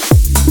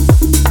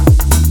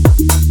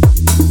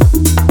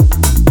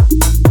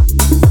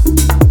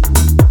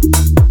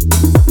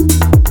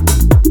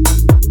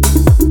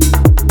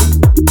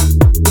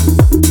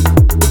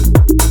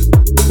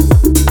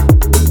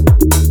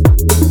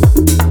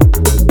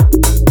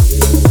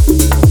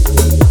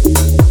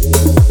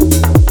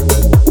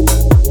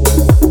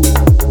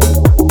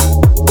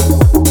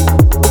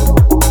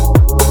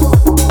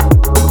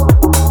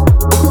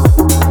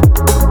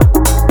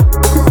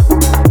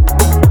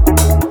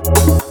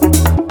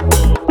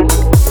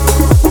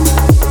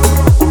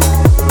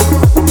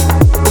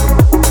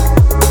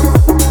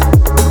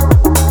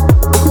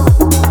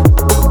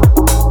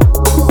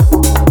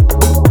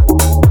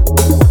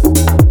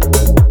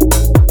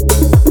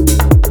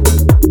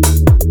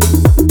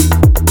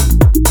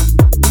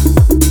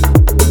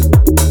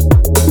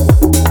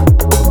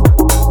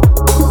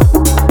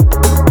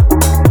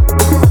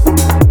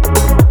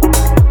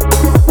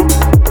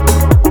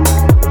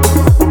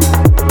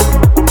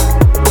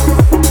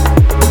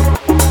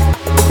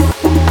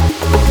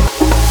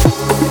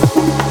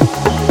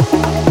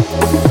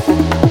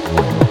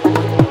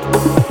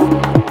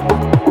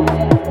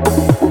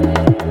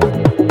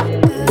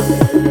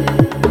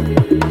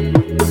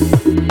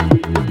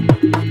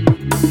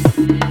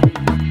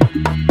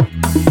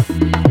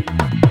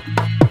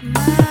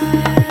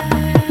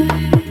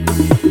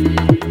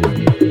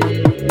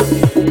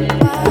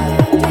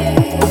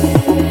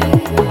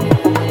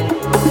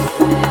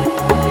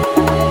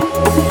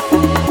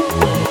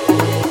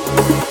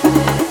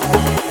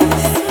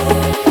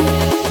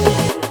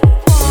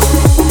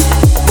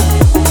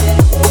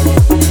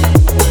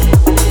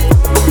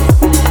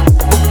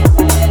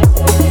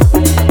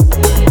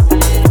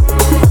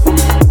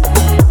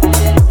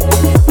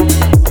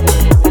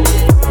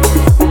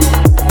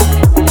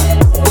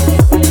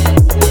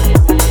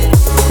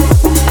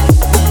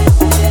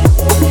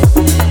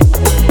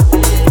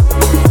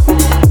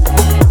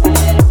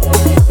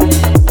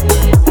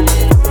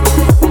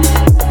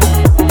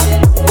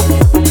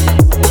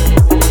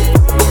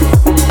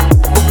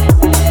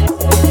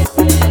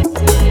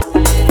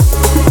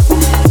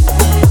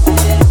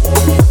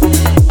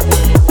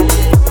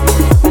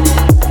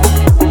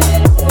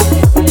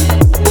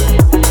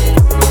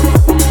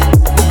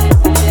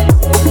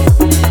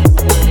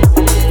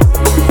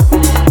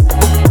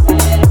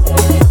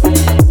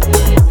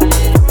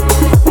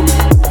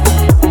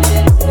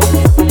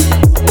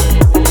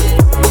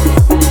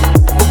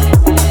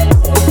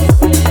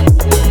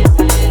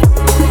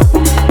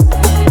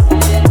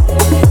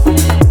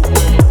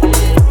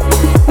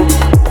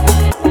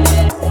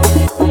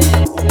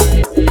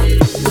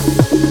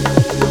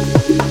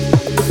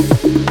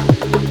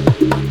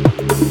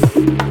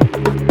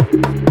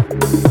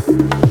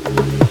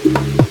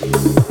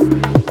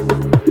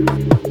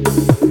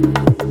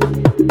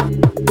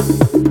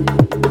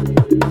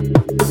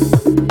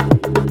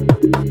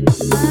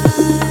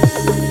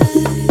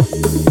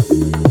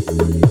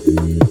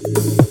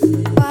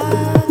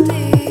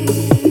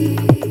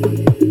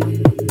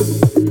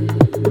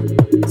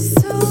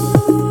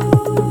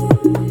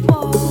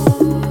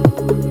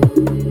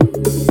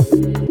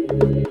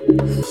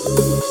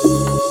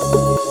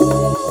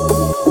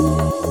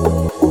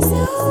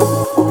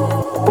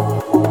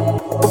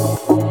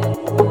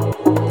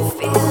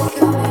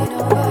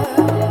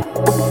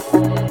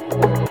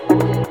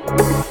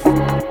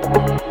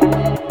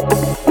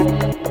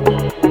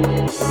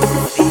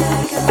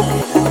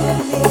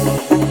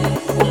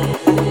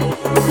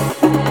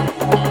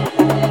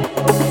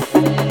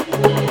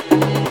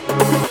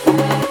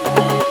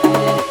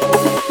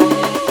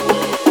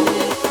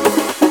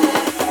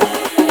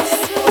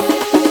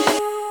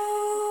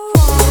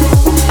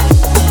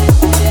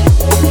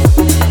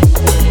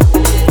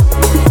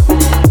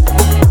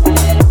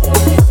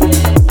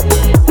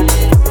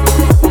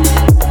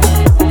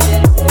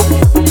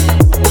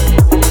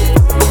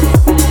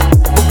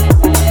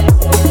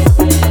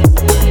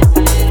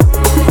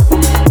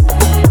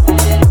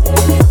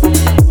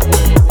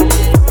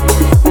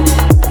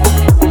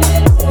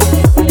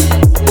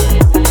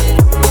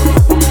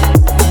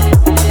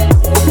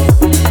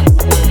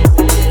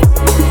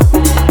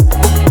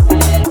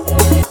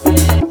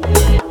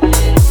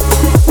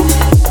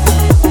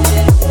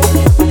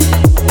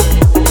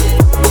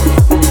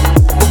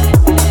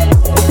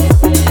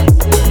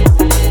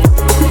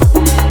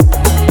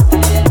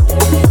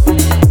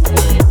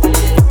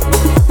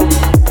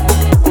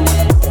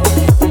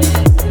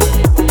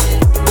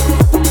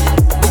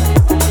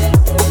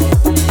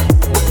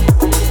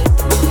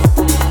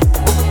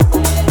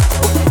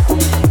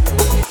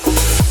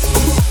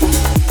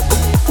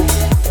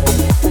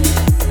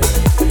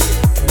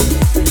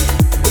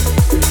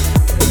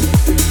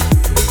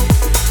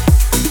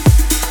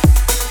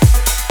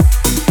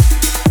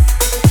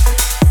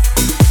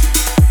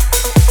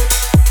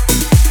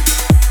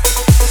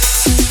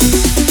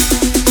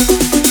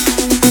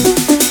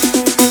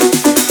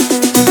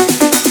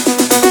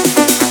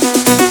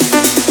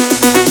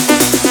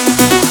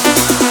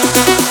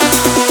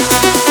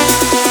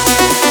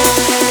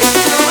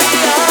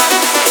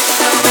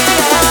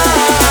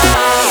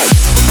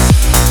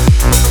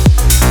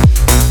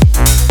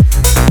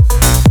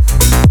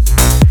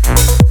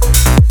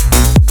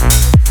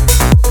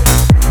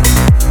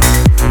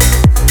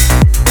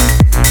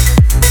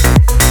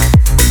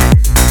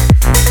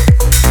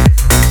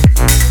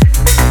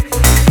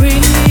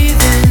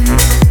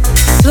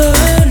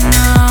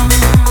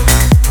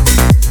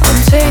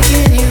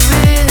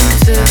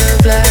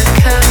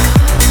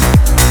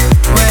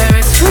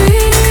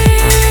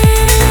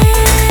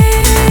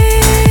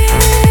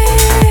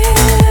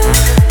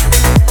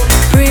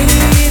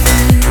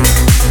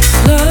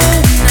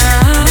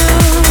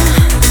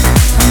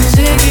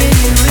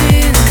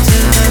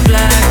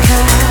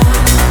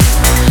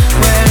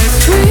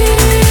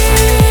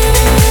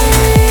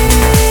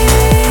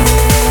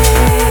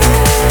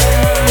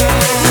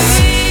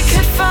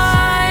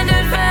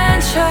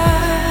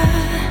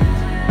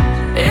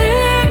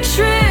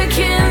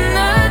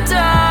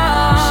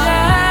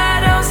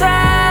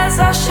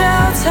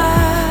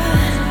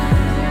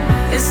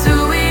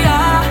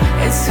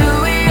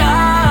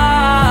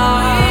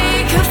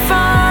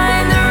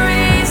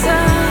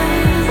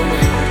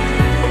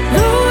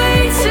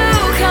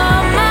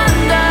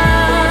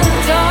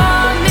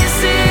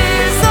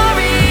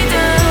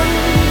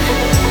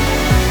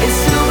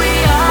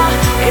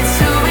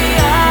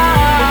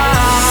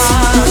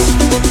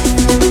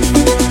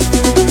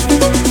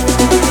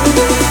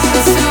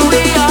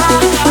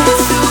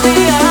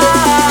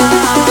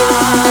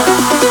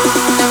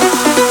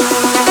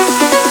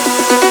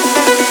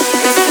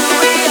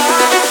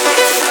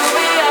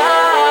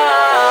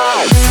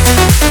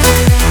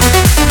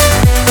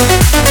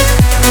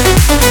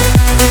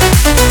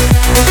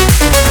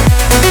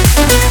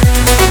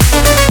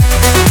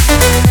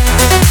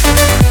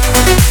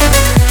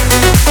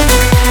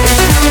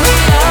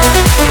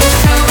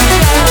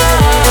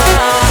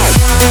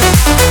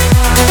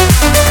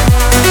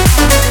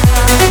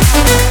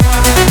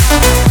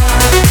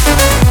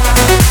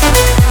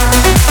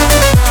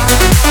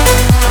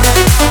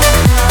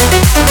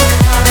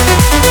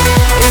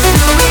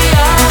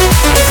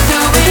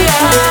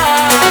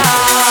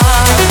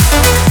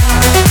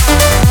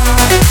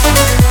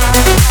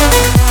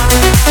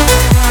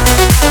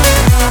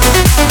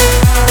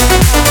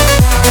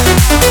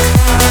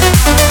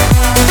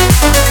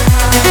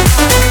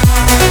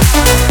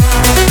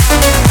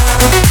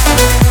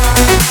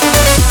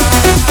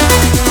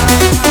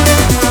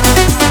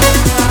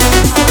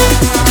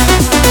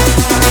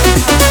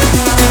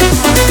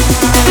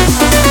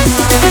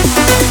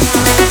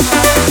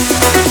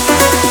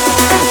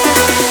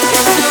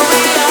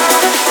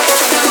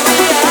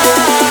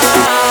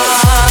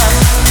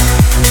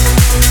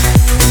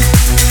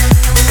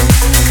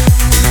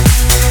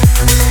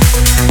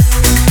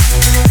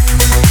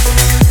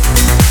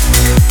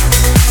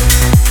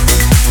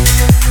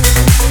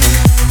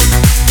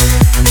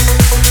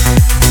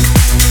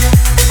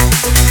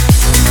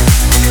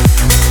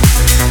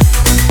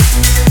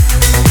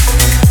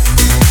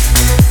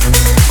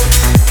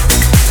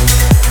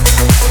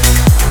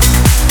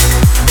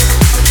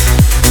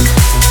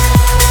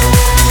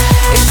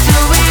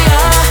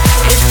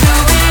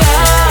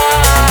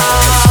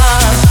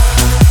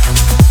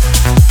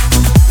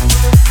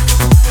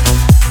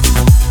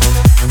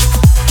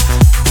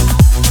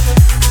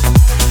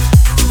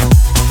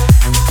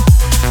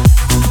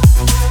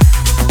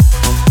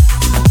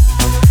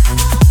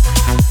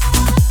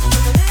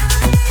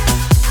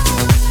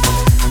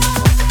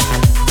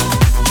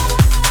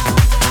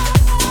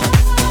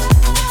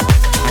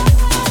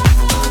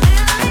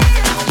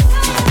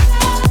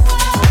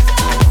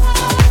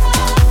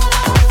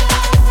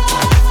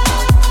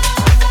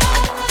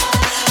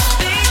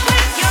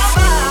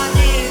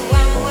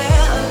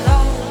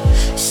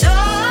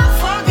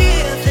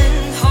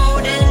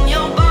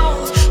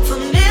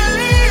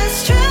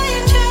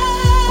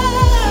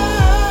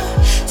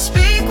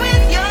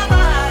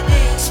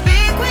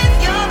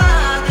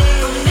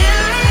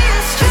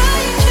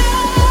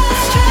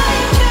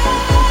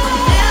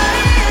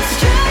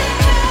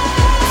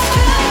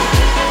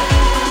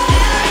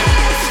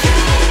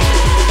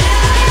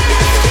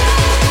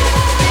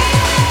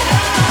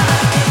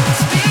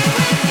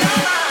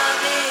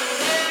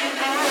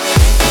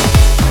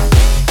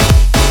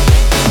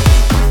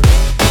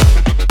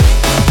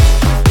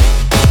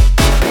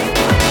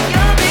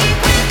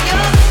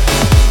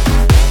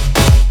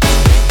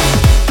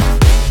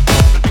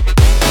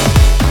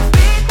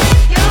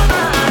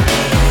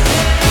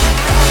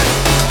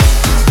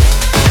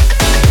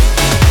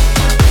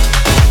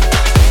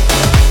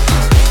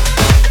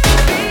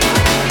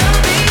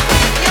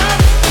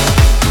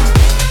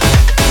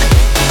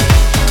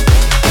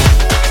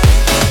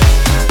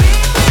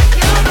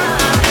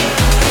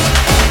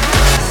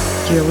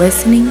 You're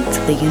listening to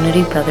the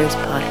Unity Brothers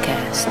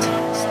podcast.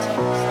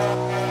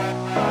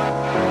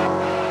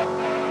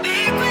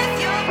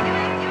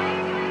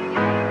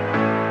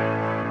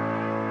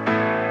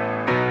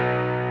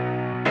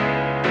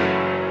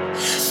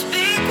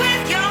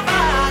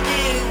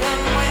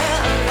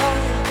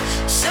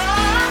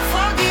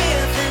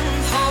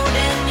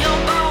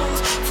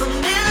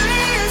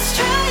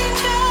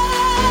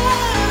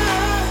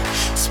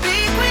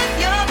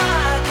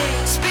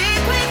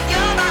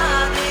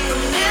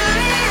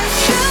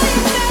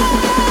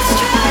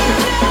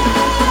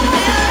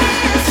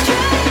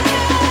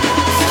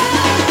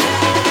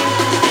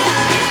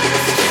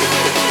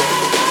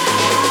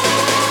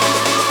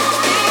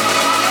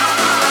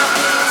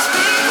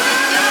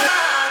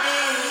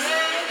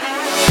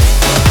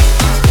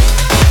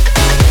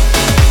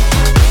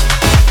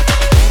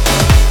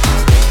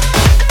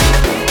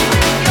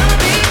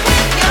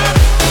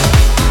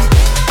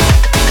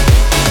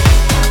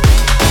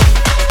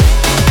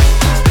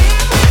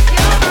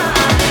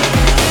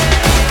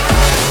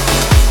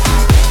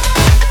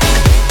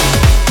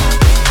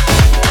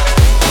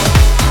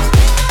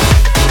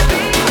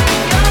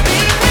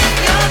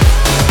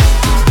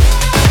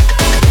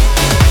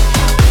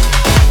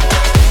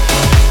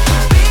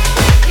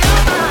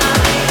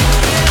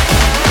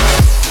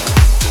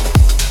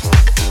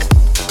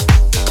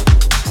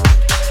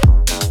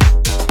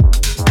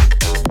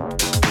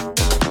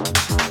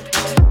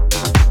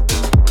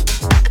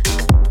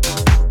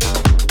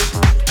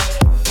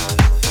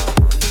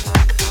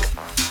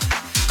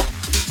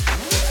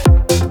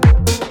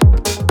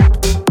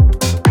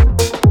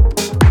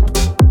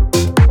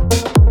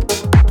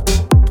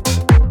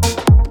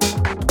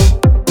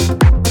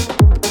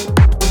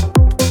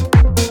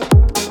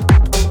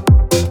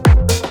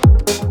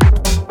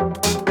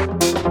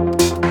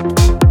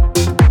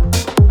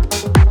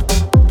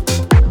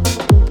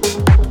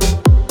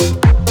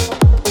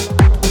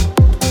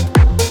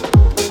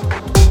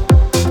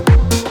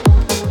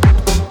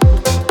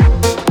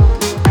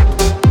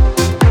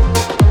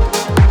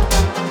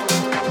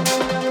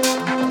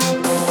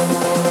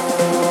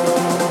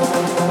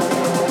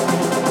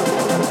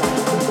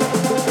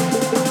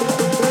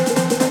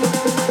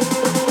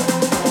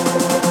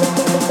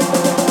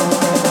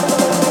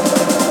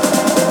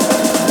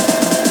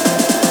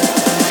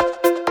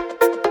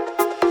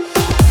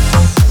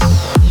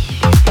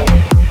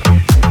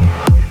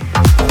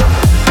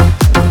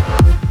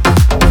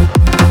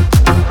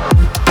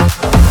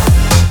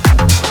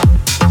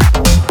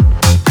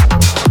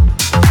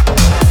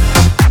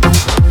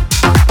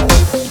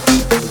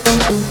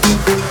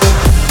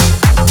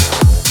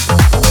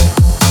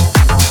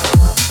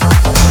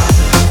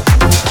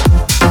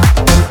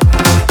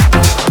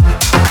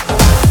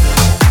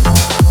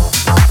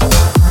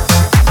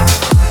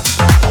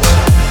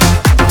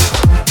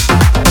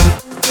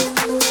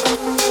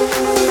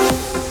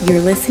 You're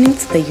listening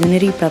to the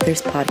Unity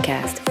Brothers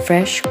podcast,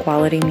 fresh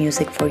quality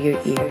music for your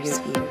ears.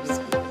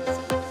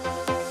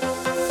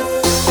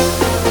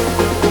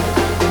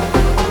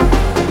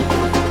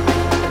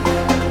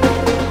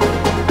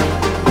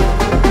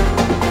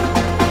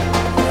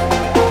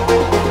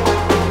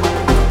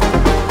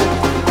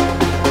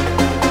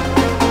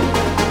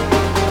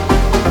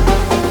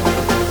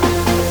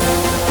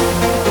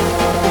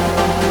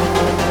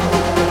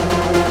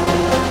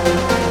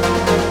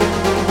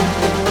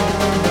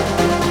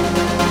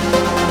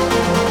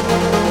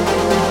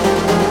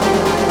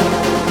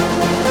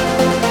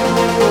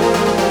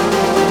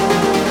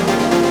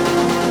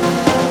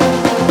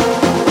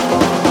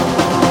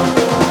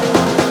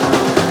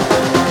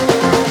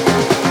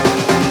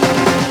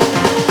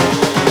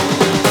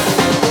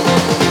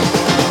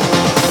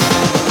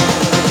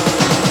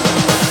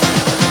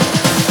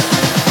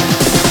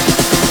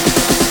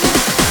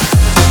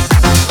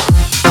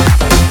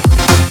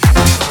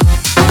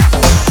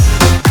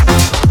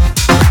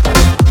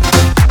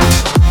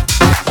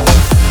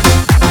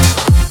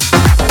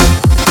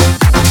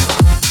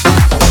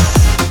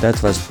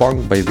 That was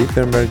Punk by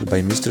Wippenberg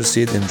by Mr.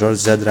 Sid and George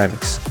Z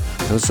remix.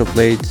 He also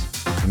played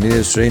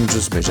Familiar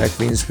Strangers by Jack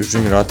Vince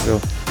featuring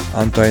Rotville,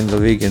 Antoine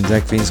Delvig and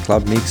Jack Vince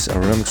Club Mix,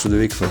 our remix of the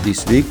week for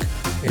this week,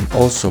 and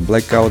also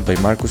Blackout by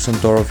Marcus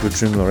Santoro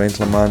featuring Laurent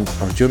Lamont,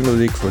 our tune of the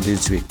week for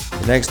this week.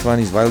 The next one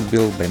is Wild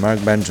Bill by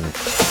Mark Benjamin.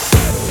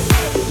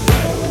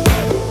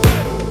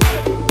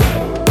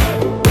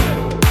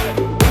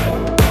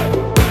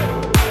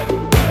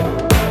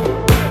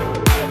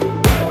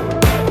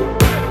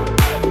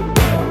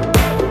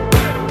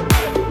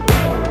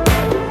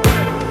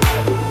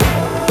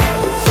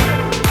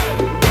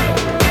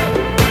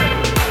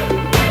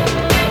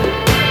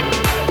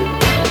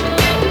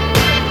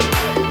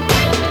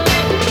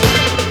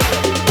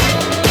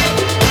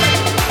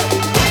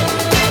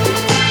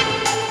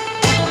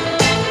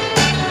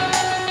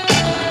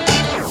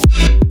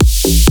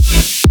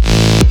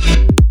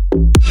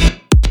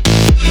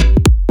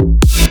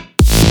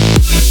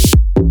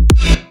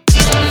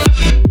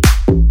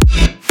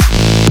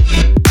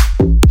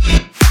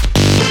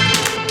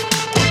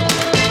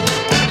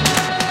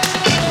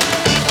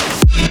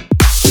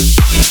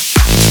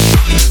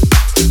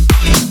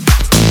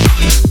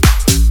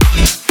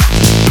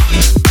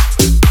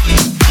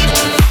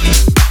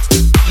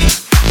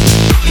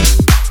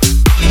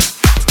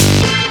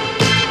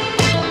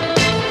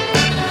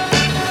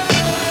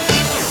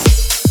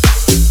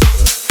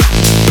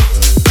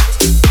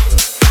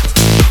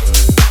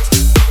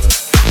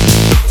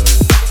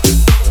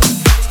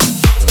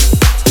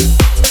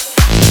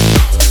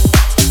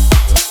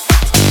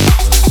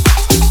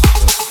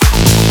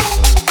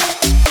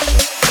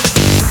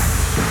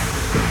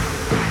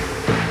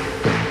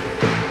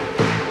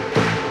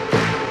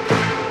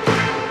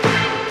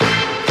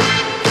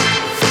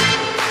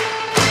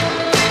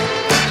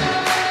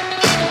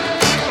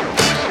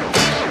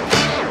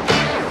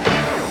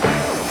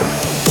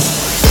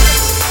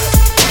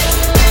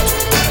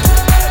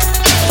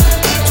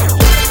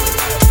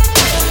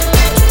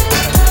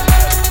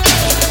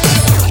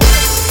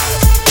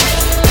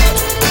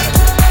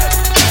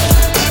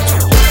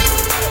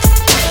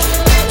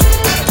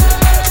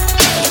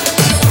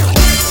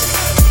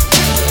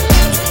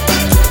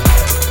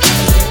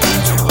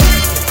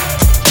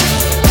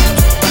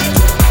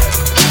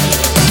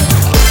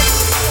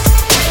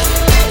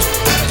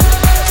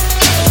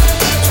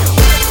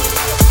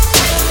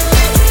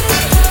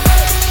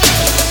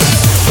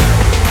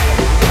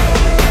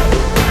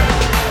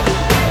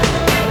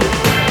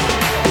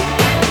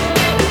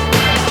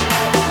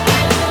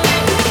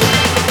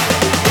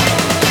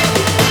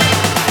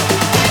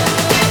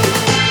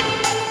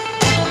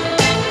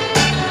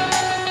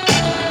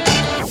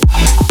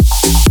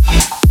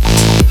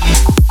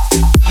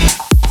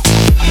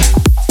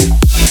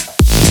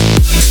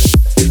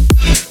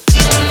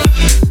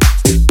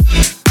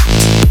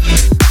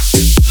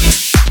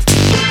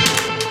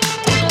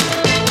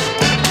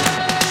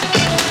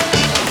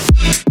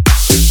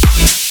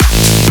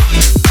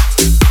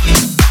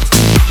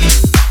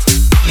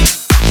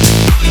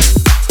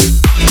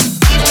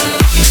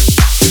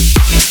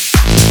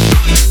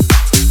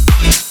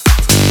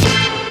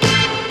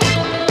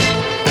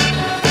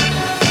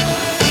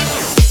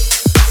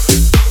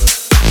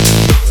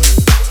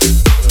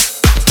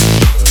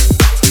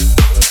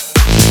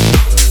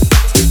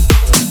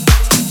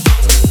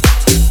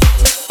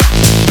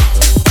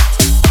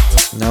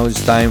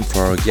 time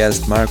for our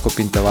guest Marco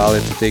Pintavalle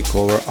to take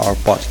over our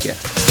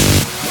podcast.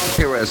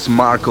 Here is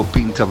Marco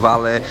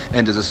Pintavalle,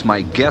 and this is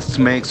my guest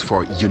mix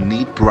for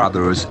Unique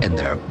Brothers and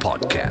their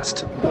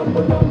podcast.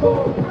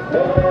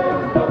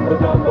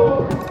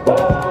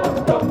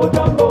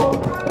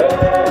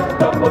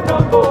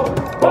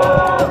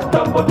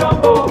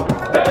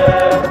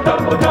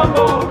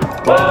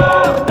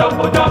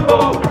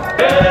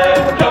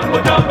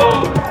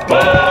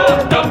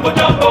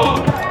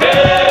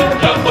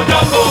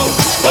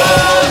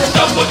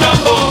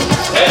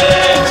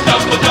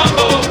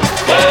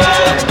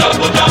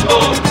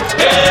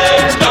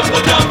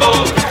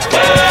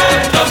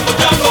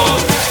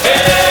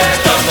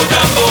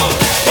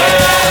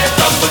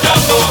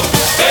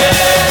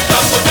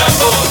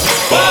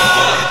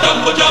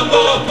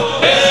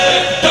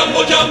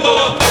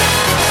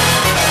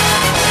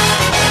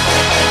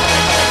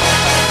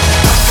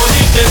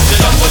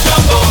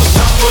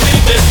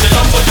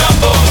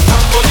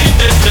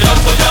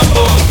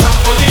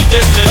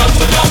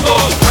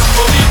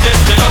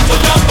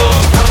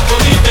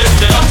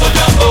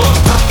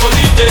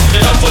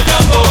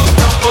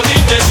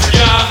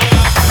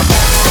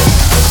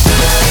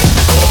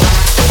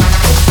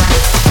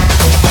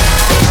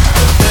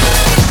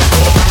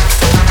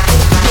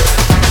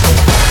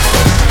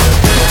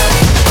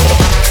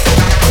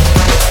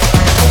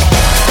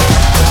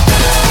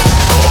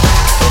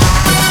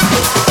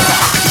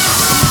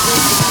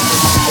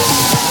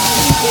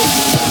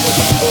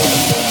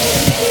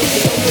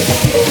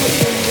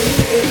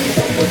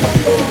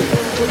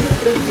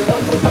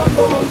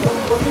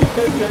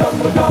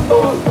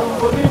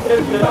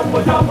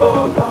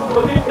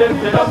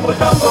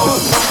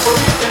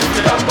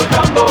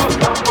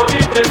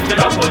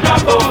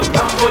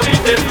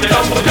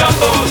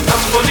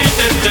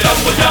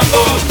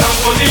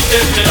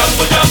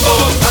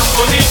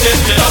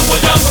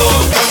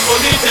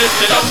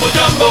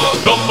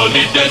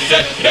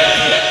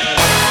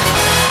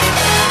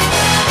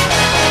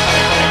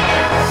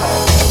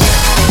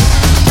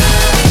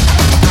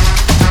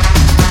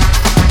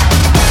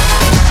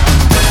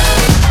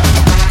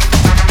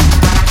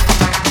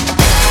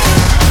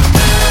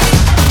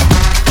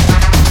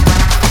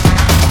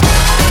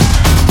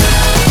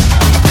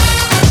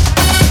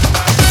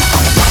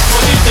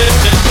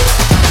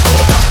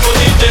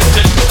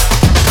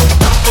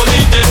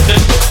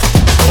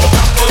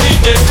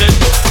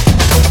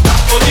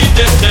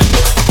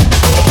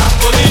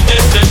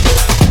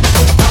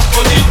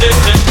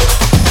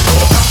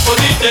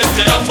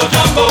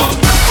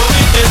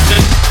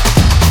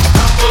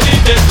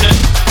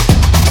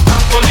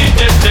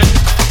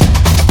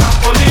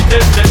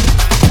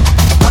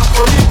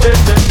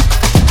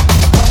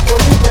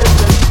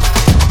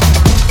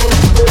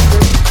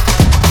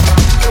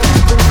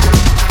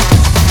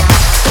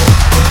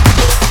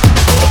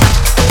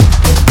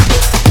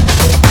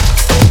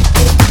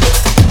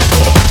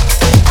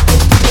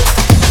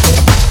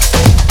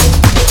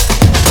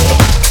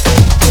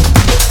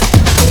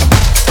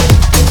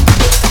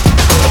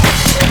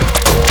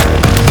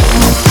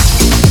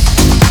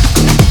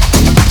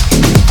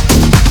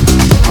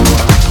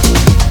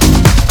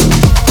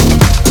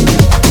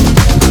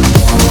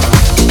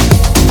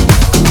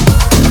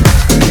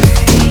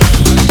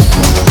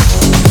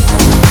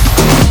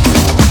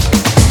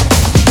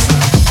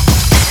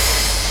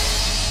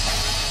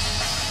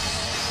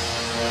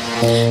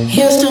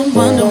 Used to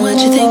wonder what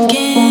you're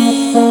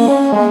thinking.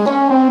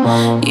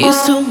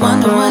 Used to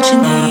wonder what you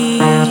need.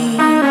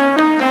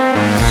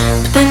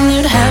 But then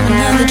you'd have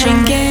another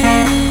drink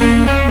and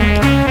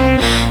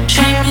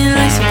treat me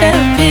like some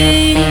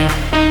therapy.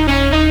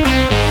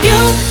 You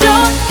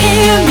don't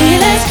hear me,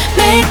 let's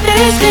make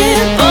this clear.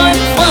 Boy,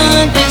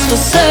 one thing's for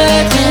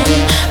certain,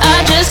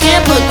 I just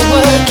can't put the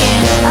work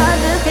in. I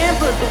just can't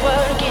put the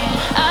work in.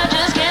 I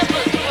just can't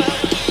put the work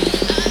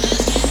in.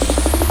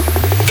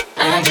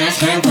 I just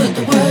can't put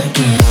the work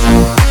in.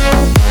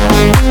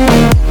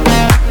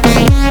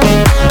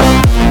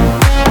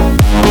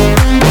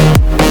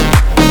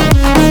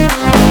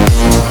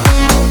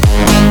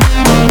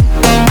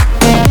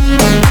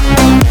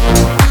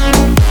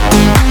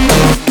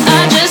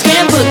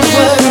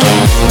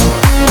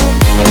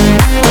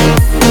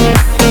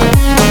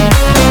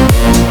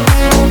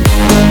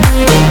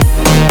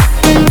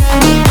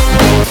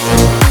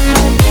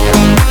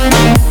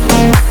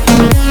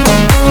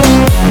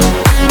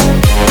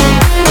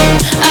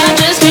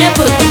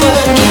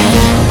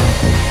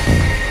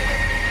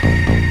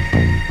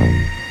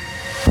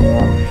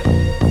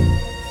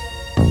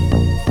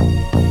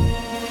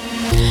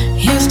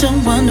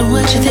 Wonder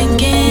what you're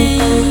thinking.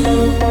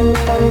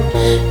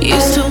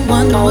 Used to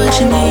wonder what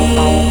you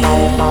need.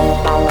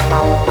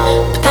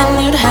 But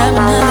then you'd have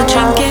another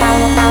drink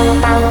and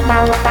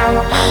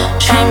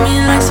treat me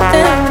like some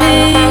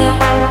therapy.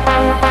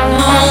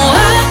 Oh,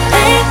 I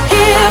ain't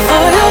here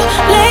for your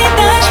late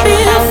night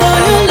spiel, for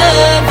your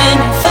loving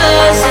and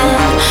fussing.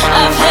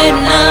 I've had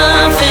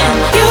nothing.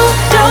 You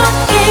don't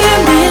hear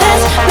me,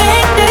 let's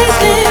make this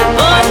clear.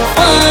 Boy,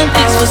 one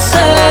thing's for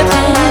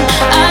certain,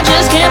 I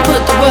just can't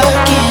put the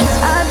work in.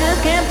 I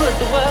just can't put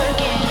the work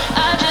in.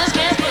 I just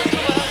can't.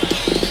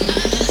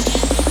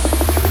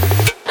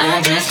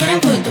 just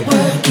can't put the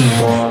work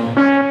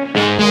in.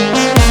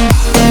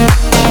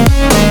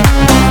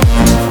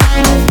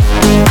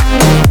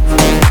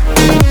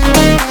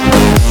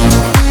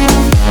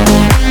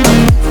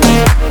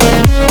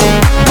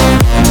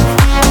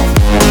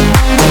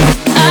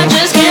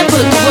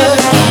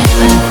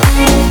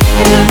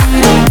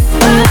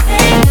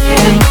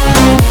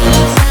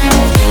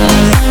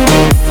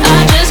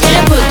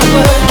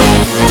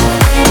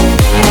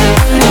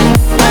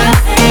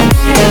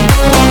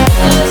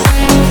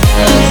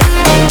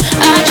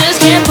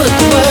 Put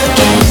the work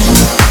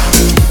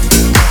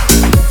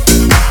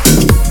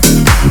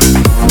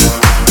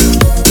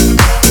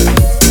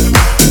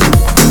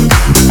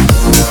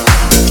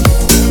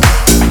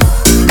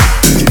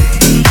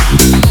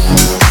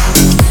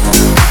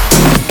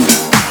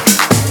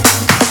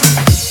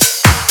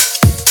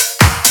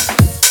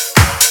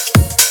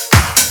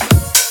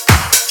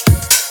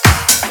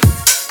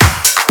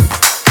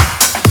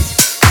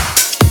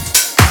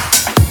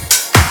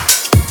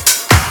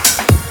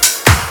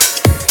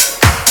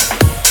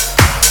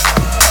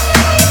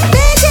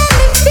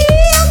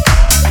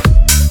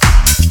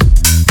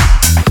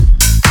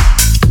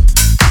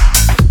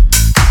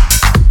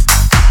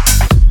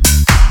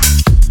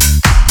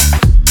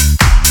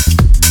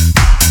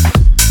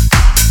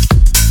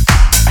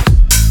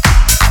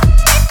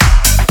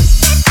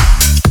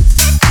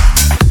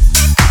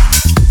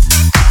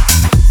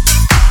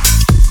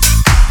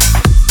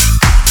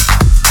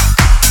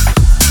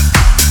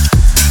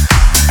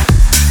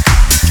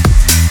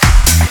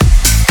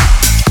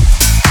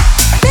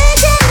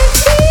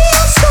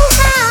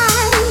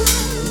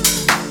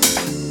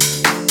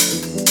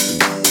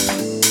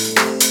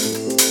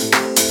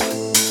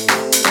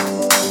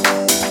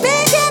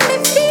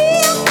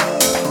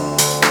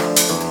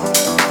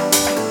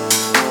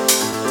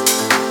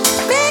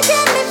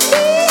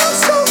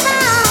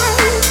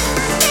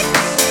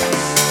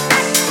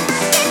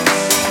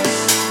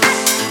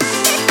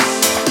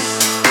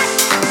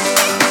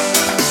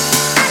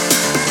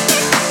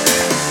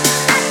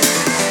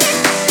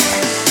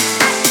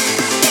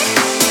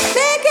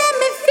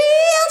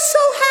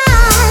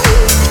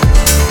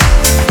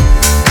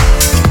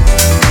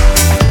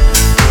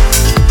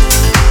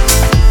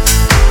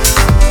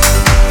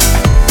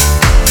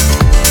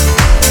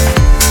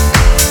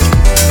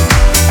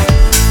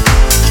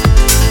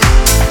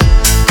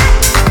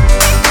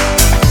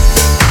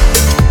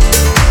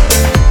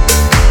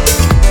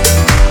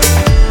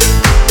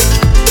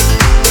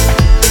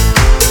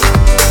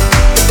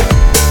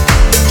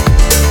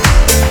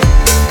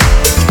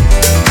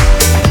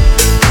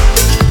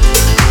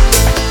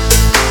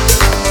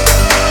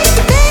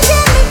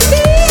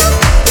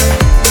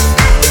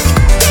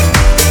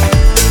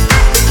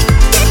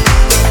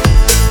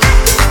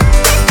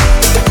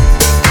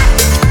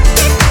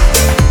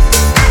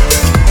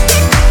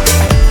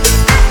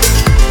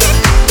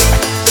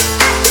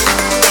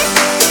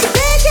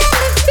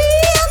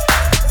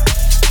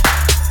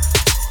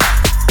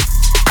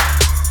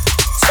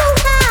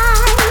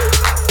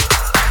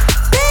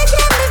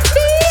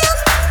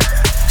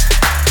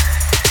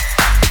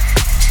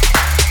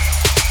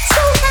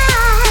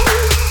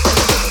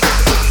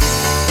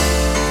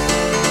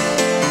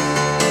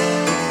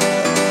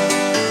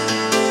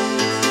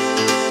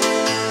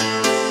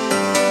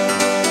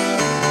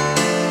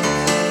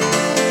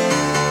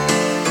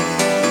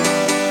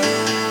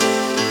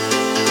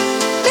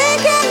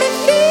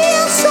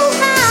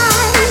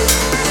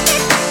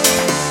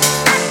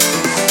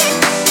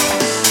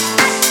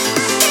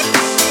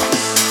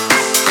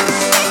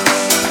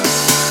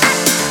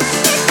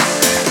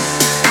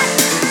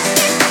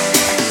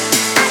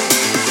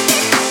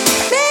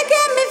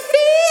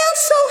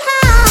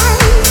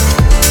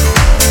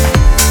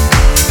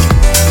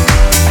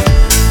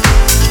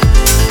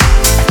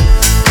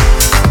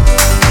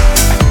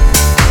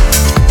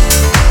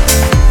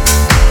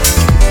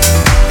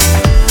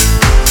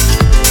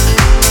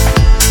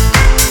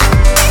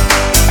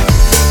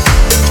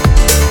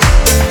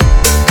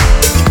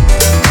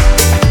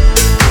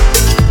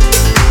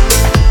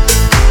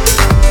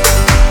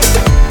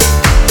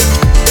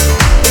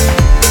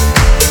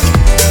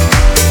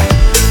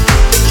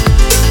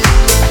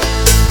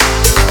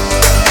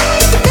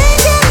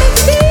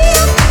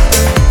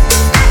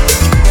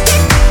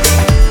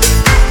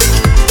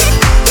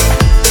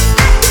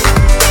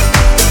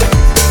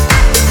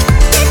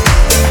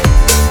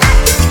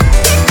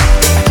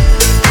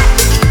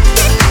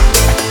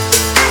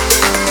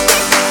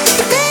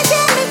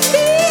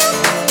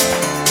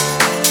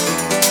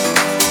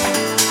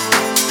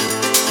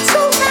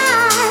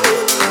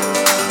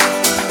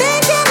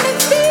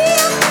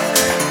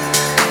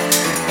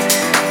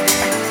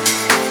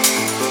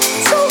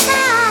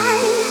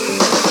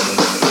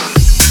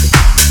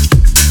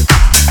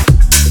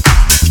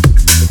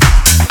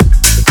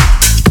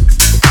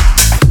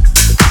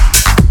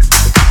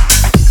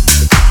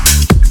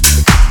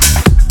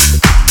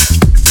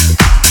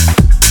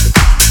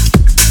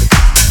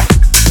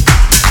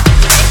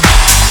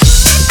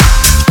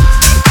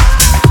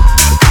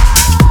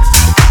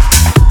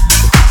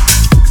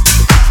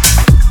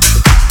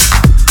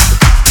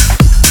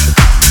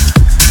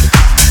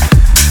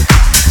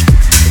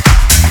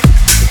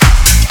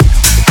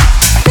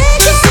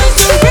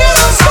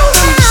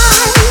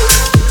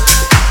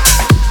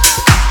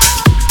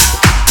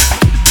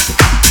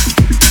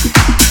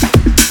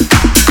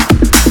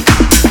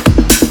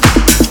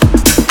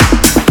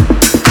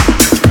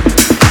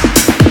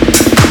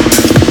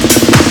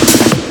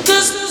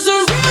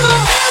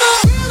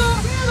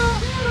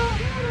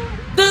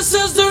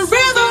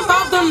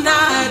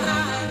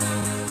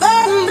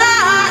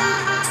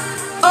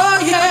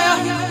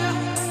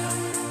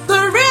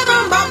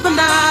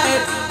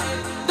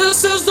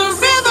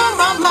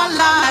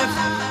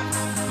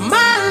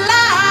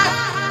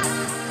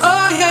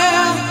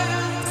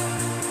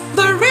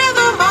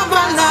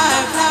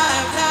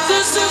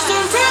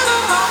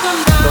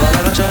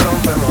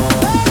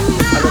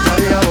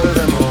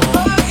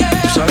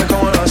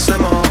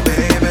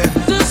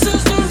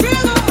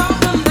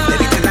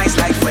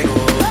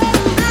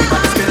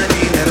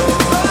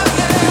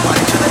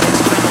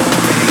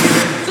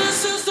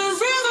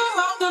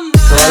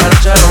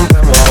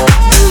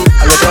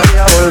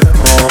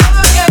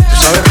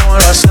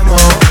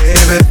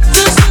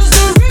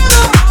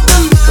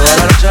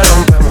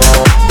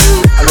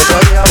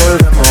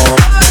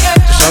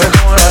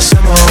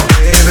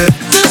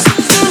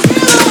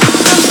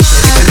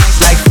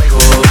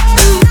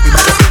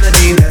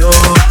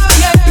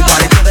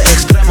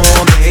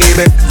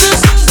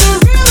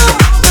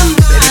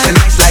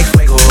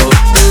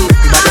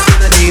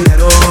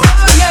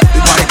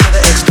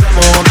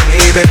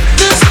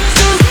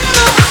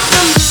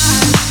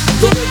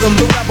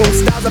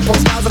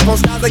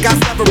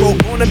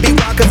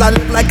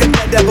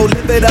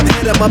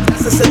head of my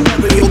best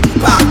scenario.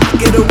 Pop,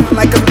 get around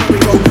like a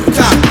merry-go.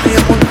 Top, I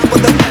am on top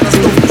of the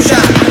pedestal.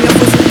 Shot, I am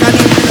pushing down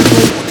the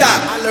pedestal. Top,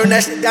 I learned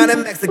that shit down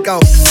in Mexico.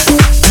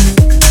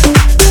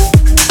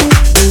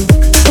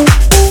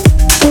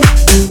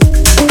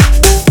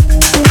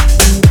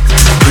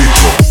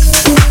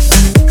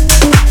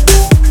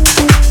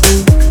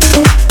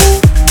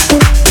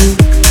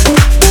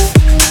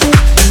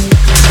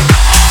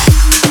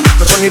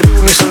 Ni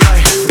Reebok ni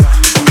Solay,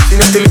 sin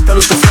estilista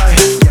luz to fly.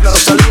 La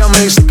Rosalía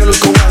me dice que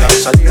luzco guay.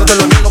 No te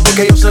lo niego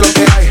porque yo sé lo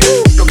que hay.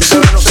 Lo que se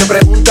ve no se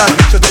pregunta.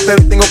 Si esto te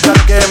vi tengo claro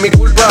que es mi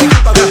culpa.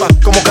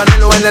 Como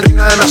Canelo en el ring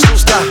nadie me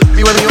asusta.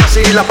 Vivo en mi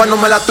oasis y la paz no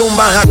me la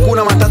tumba.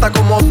 Hakuna Matata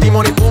como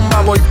Timon y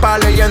Pumba. Voy pa'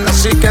 leyenda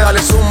así que dale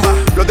zumba.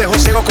 Los dejo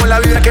ciego con la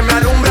vida que me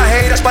alumbra.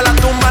 Heiras pa' la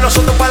tumba,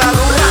 nosotros pa' la rumba.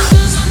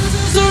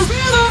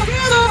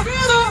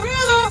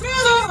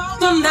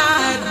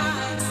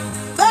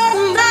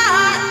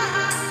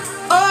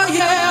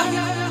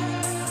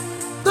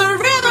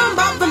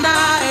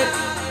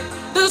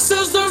 This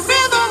is the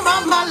rhythm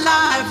of my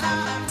life,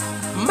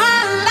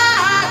 my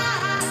life.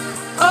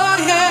 Oh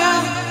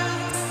yeah,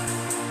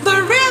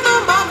 the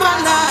rhythm of my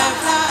life.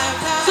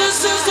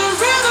 This is the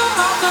rhythm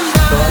of the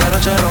night. Toda la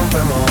noche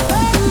rompemos,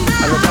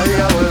 al otro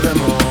día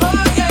volvemos.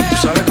 Tú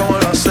sabes cómo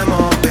lo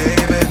hacemos,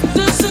 baby.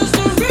 This is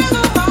the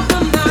rhythm of the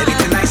night. Baby,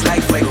 tonight's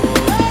like fuego.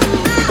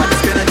 Mi padre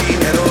tiene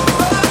dinero.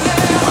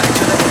 Mi party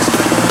to the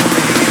extremo,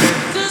 baby.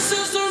 This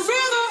is the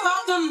rhythm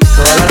of the night.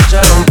 Toda la noche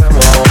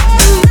rompemos,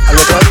 al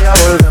otro día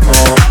volvemos.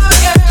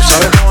 Tú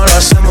sabes cómo lo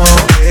hacemos,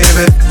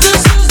 baby.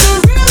 This is the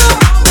rhythm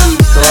of the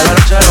night. Toda la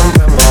noche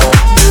rompemos,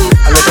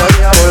 al otro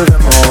día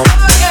volvemos.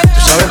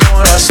 Tú sabes cómo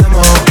lo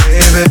hacemos,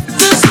 baby.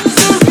 This is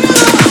the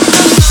rhythm of the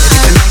night. Baby,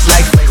 tonight's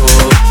like fuego.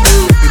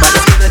 Mi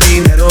padre tiene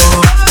dinero.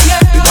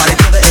 Mi party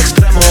to the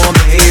extremo,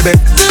 baby.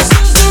 This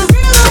is the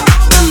rhythm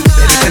of the night.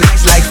 Baby,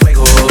 tonight's like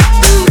fuego.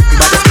 Mi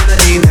padre tiene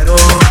dinero.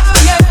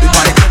 Mi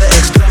party to the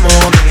extremo,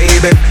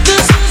 baby.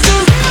 This is the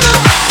rhythm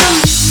of the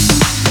night.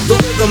 The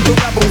rhythm, the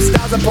rebel,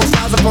 styles upon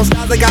styles upon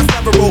styles, I got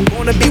several.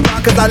 Wanna be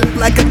wild cause I look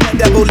like a dead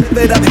devil. Live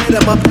it up, head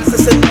of my best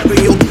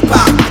scenario.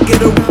 Pop,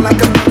 get around like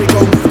a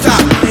merry-go.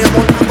 Top, I am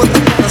on top of the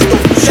pedestal.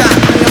 Shot,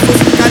 I am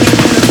pushing down the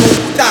pedestal.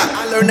 Top,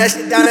 I learned that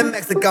shit down in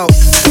Mexico.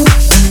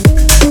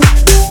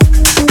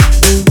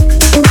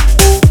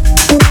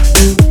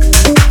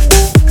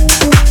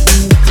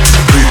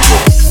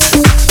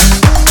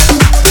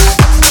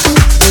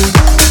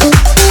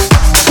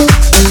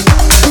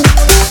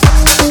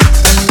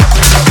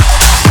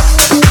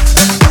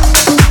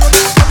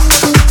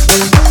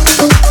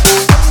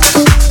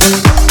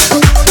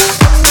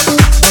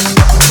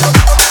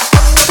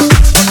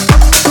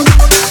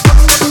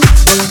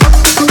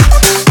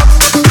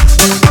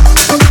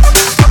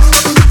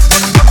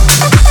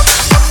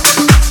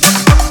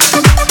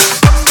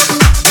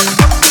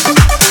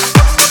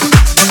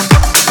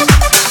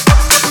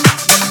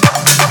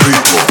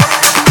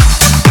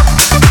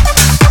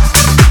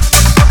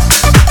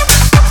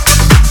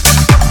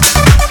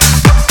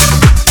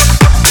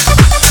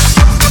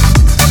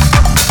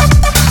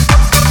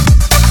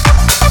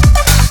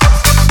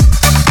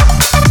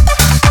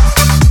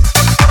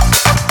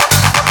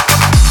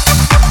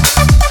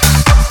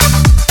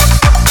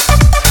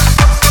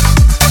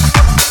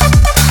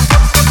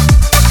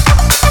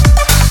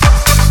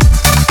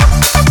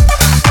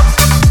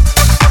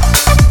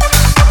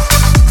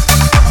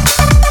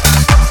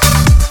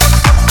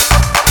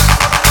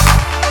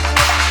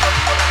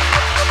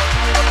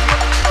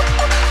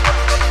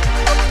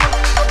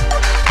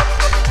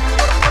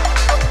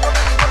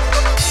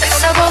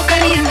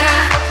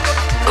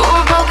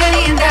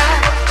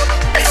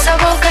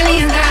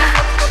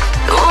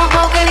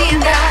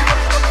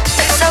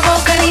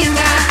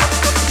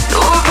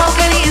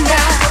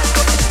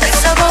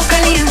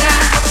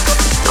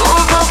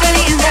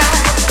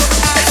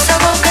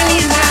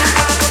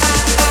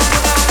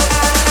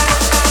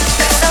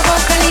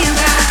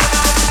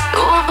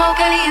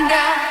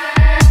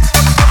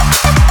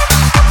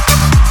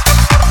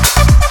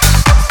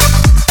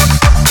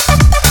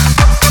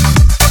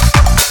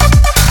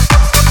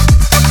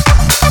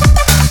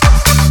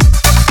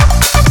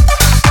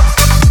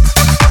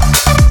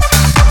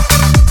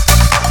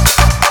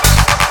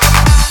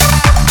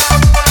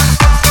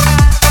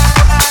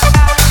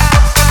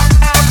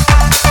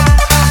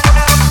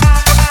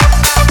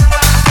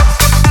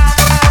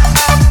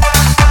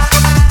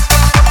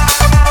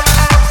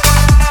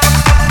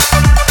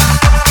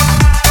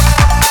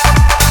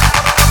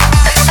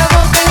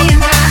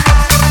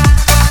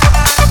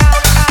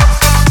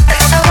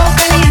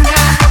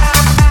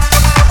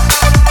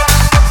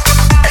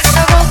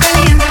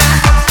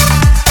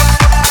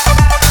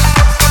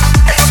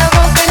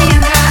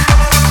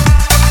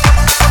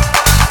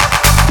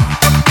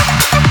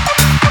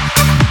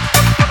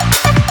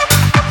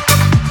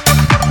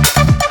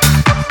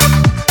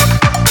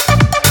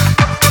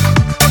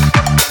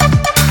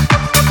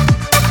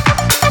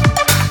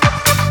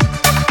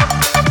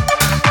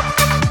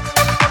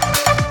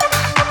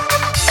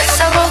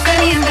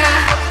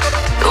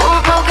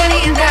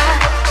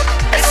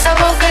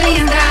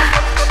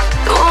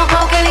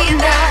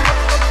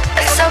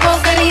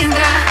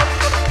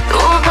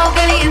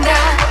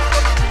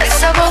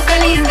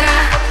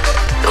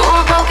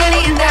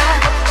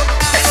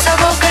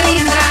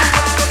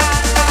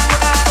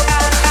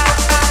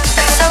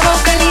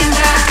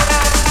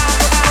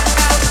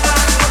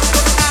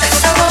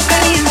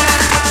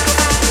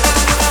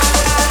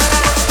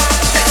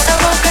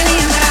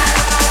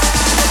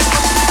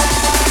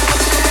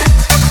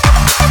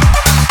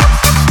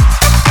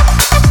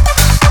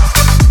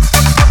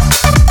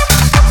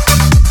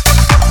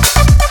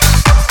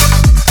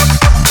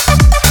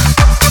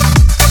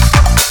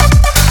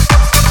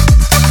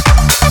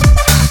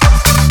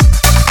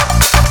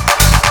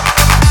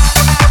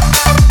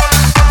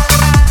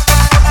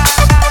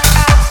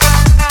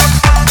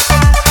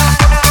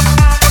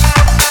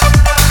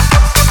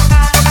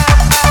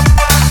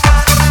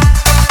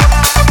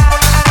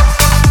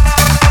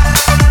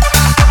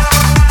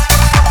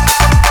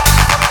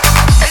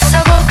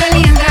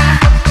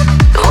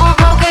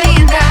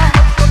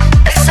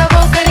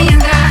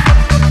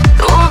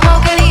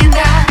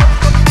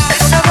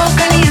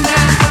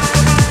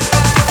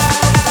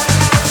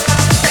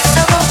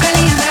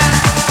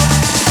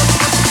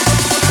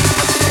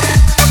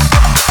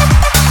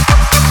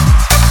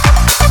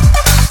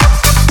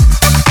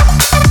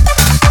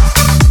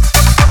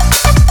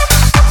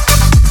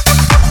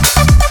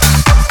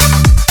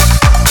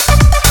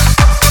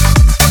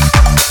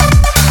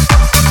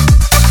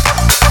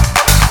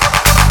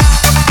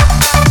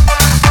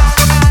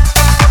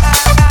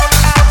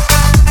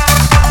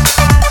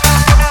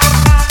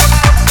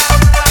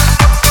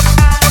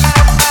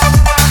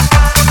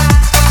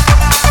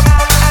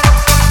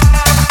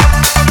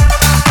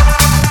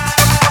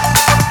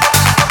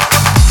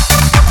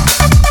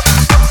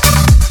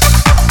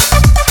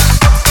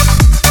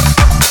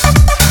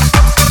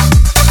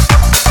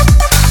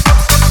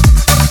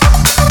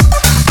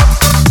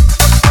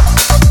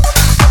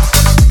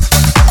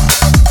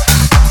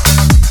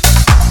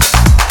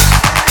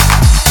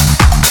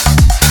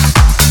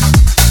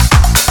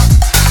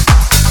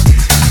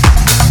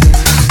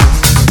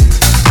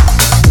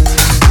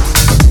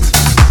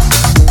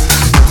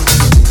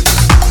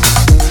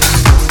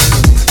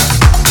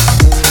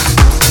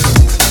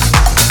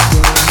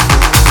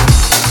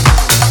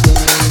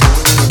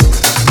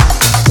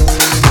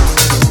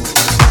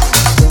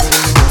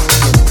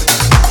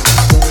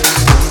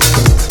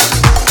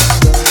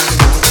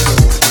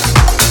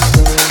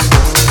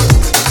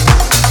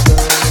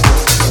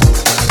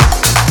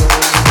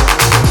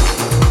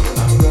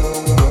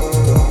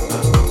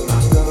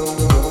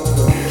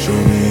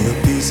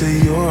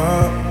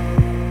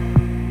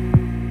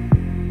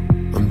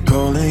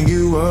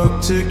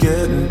 up to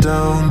getting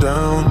down,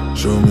 down.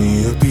 Show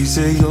me a piece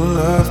of your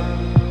love.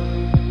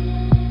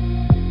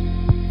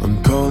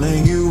 I'm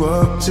calling you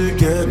up to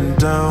getting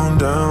down,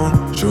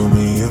 down. Show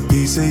me a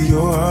piece of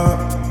your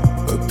heart,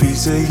 a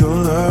piece of your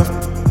love.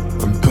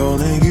 I'm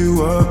calling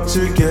you up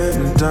to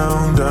getting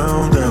down,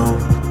 down, down.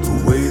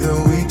 The way that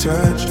we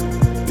touch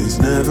is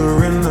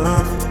never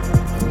enough.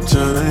 I'm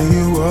turning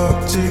you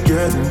up to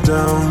getting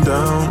down,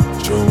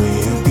 down. Show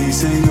me a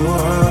piece of your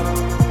heart,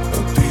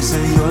 a piece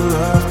of your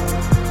love.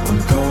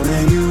 I'm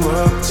calling you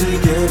up to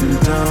getting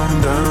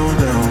down, down,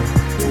 down.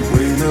 The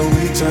way that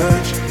we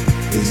touch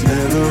is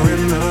never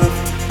enough.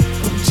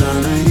 I'm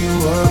turning you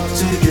up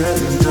to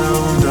getting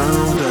down,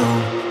 down, down.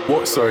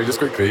 What? Sorry, just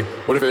quickly.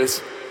 What if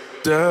it's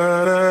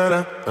da da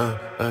da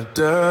da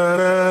da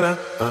da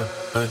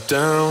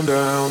down,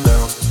 down,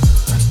 down.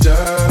 Da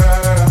da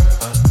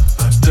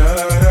da da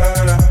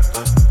da da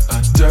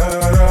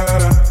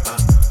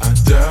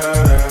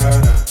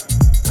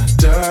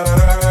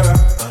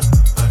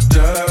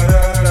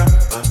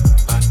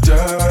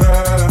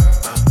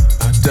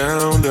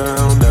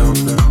down, down,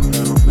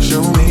 down.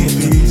 Show me a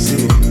piece,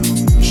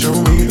 show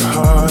me the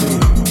heart.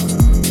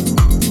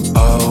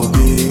 I'll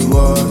be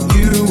what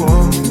you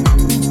want,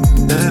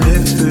 and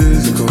it's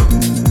physical.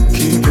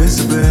 Keep it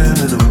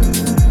subliminal.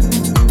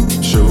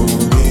 Show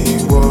me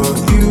what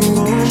you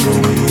want. Show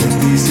me a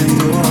piece of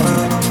your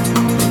heart,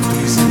 a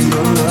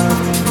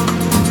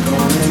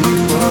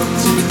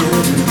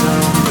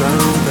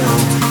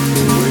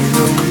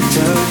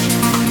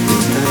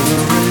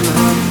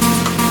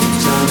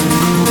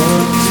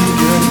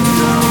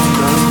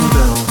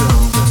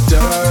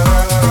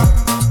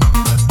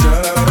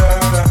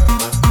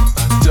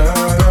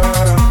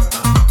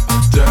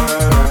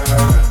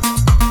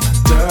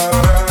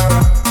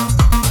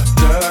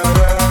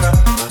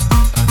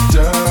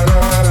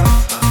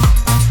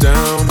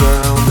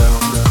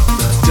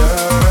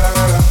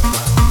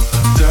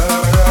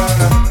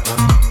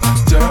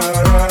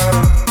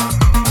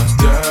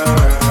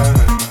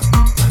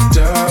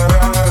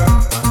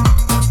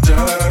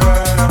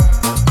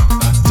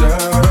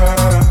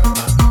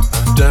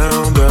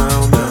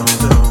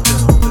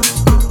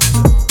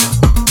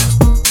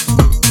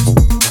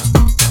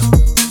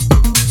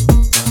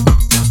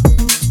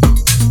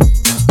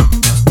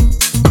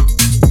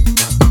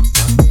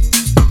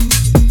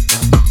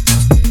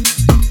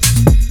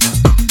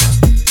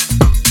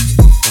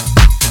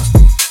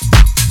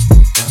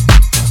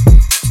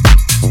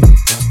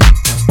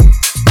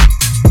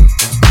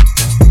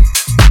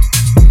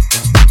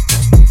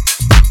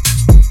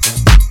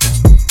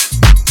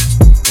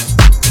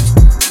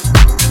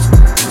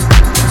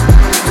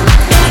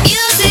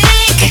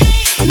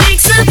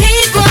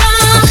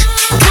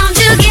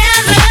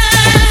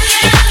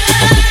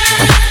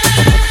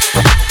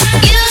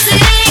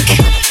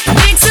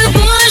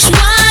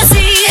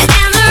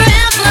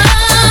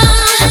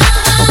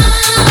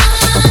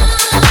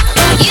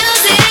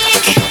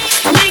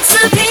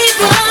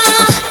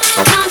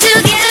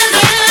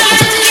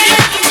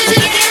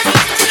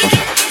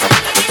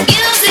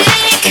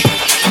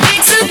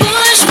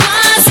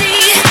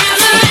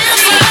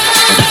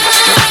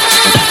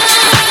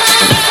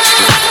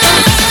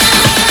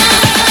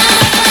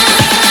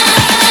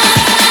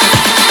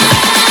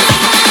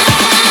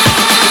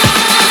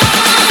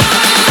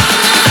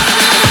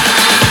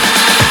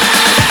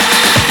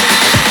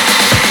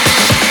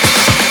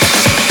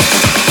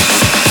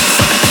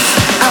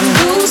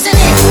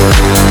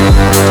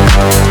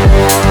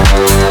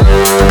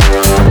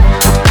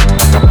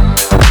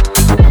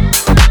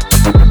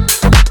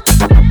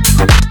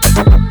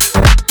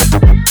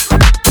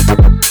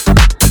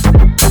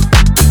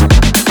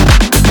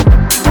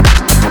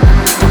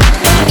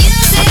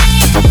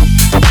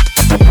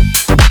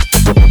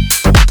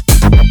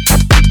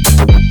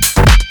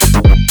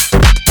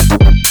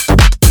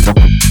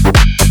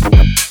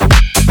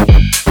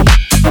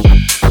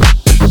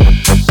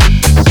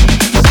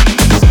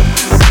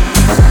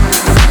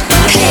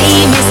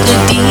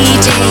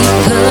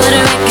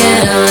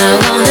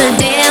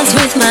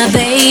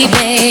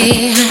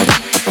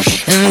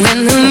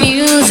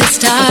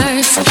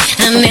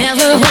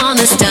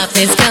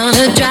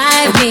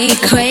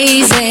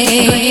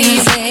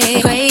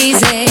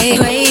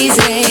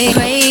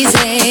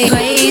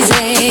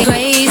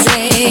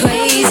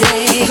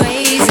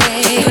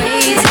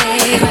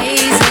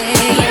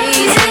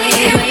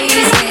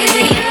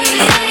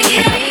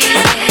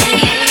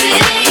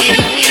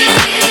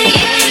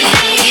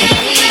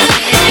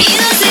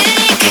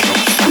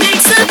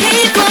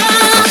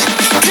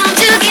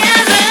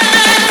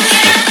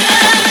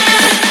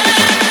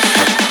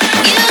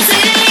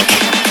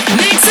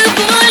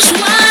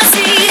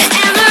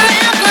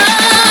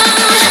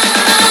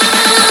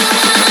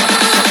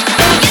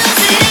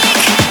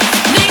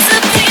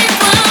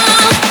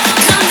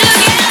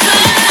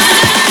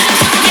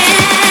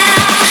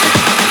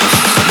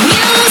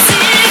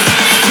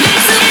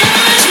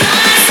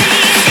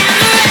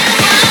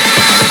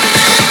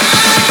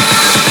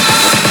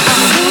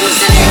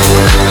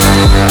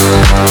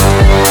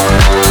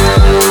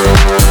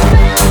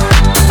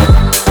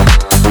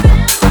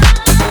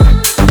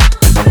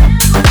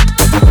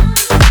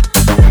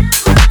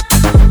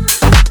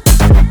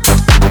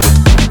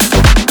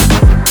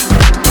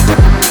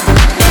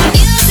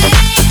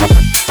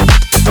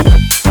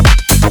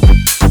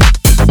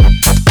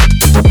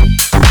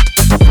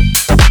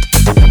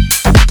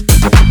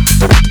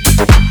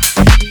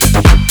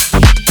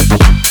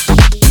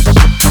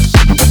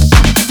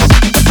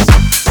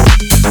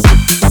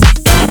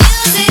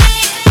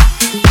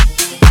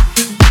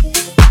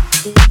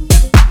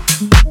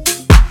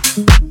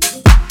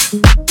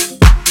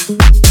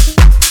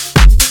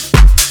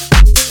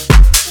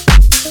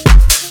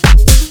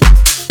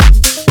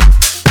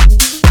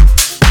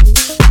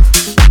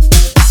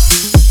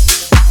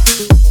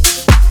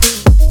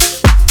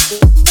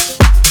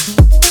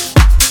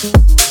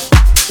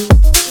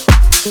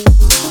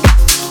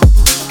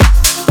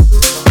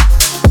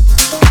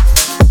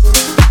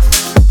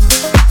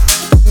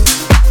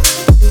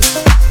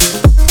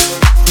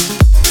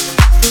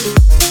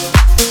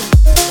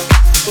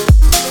I'm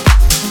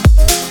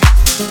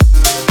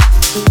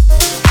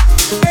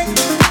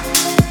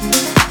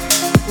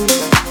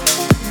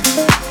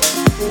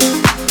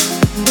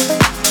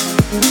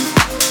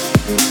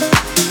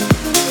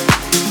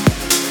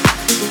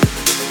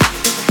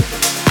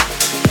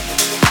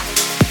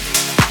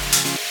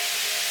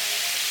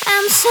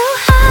so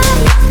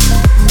high.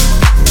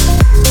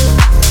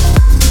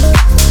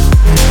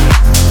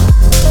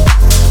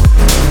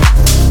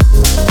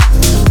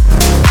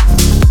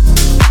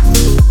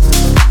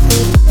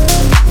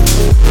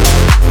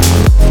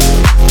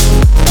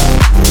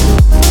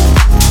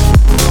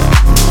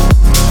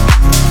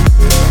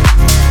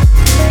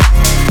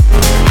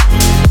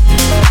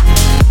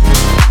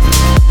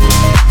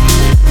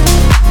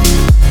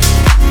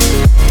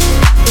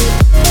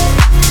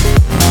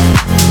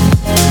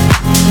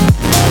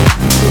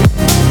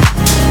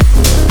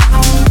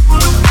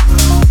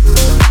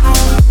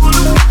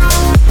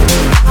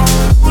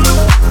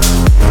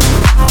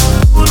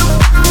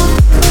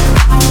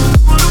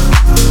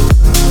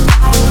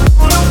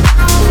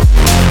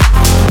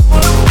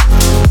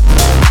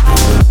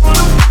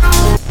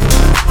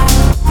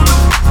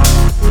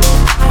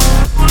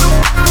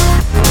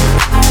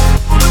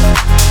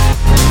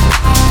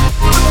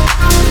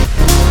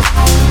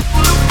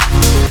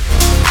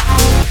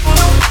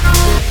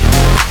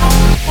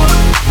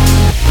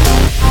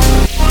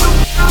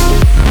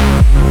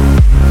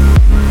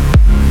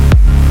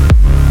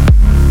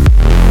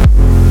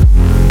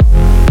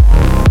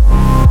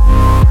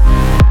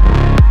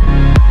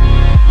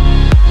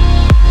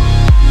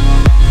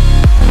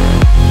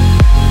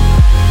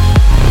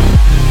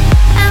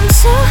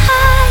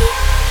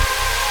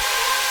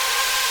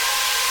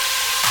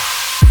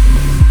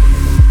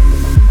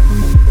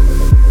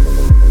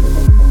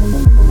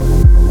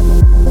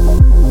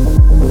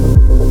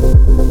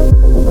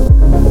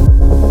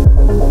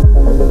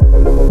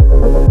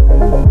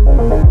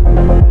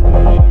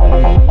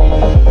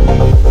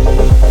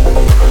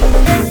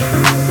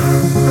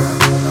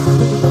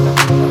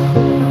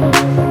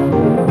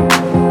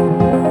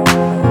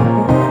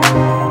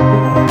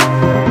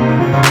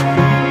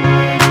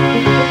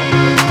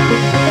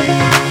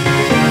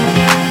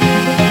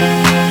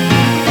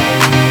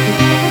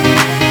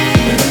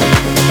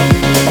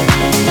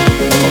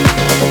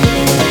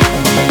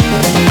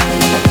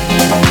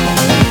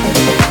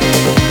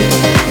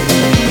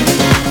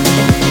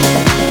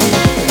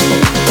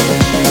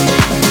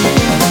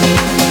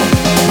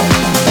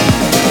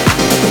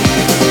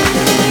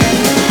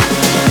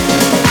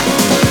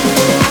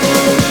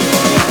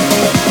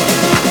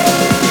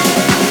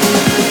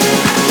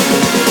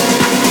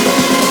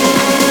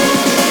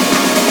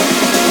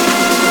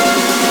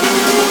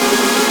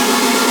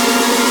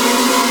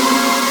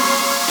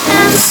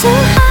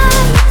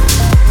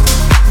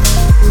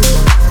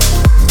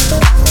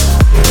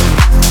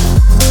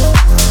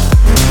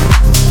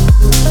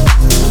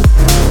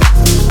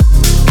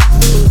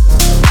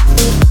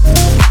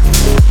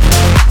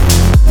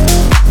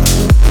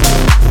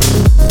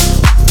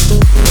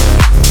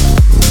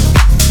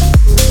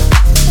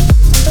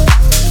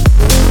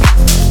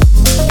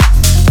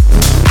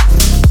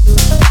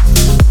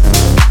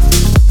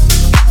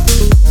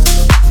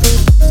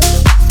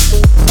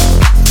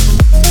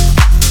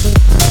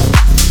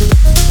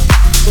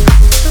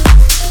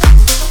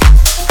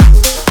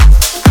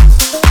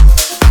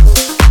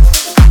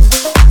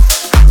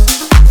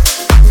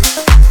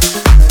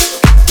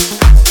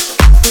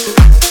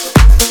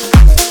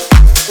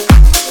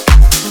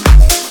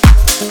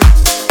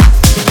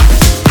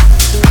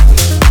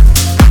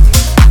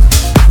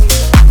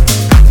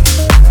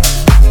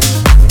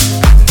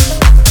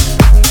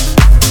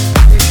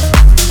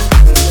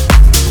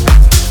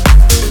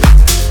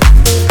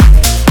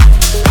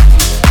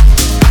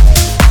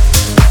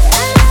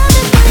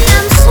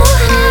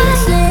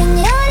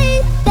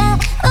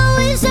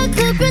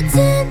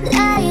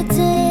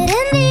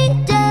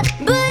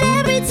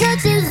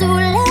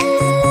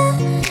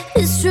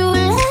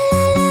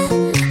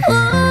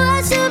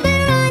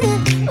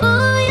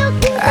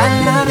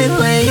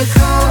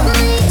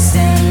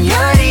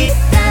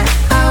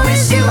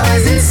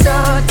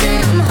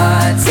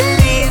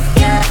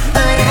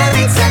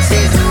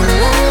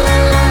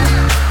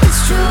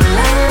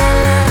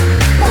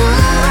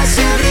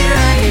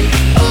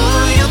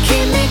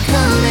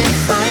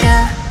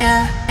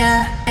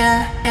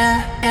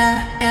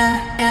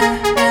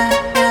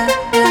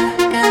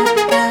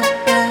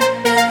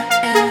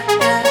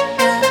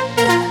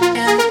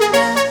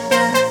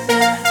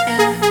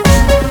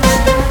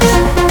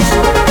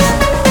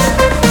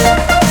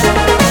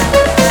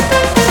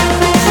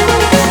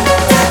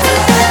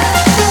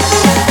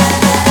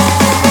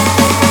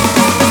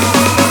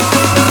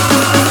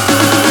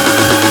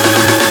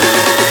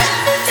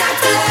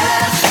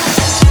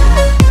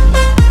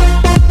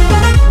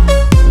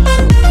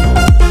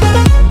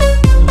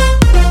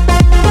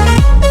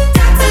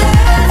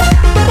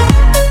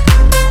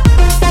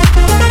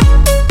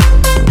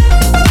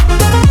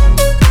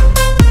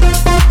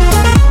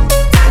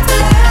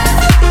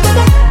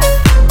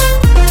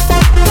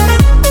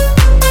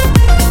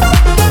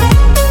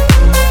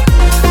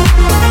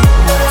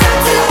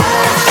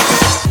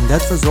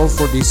 was all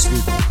for this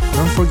week.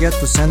 Don't forget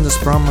to send us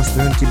promos to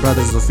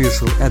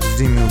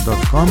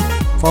unitybrothersofficial@gmail.com.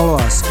 Follow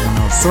us on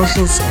our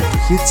socials and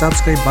hit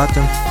subscribe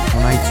button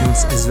on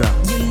iTunes as well.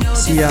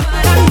 See ya!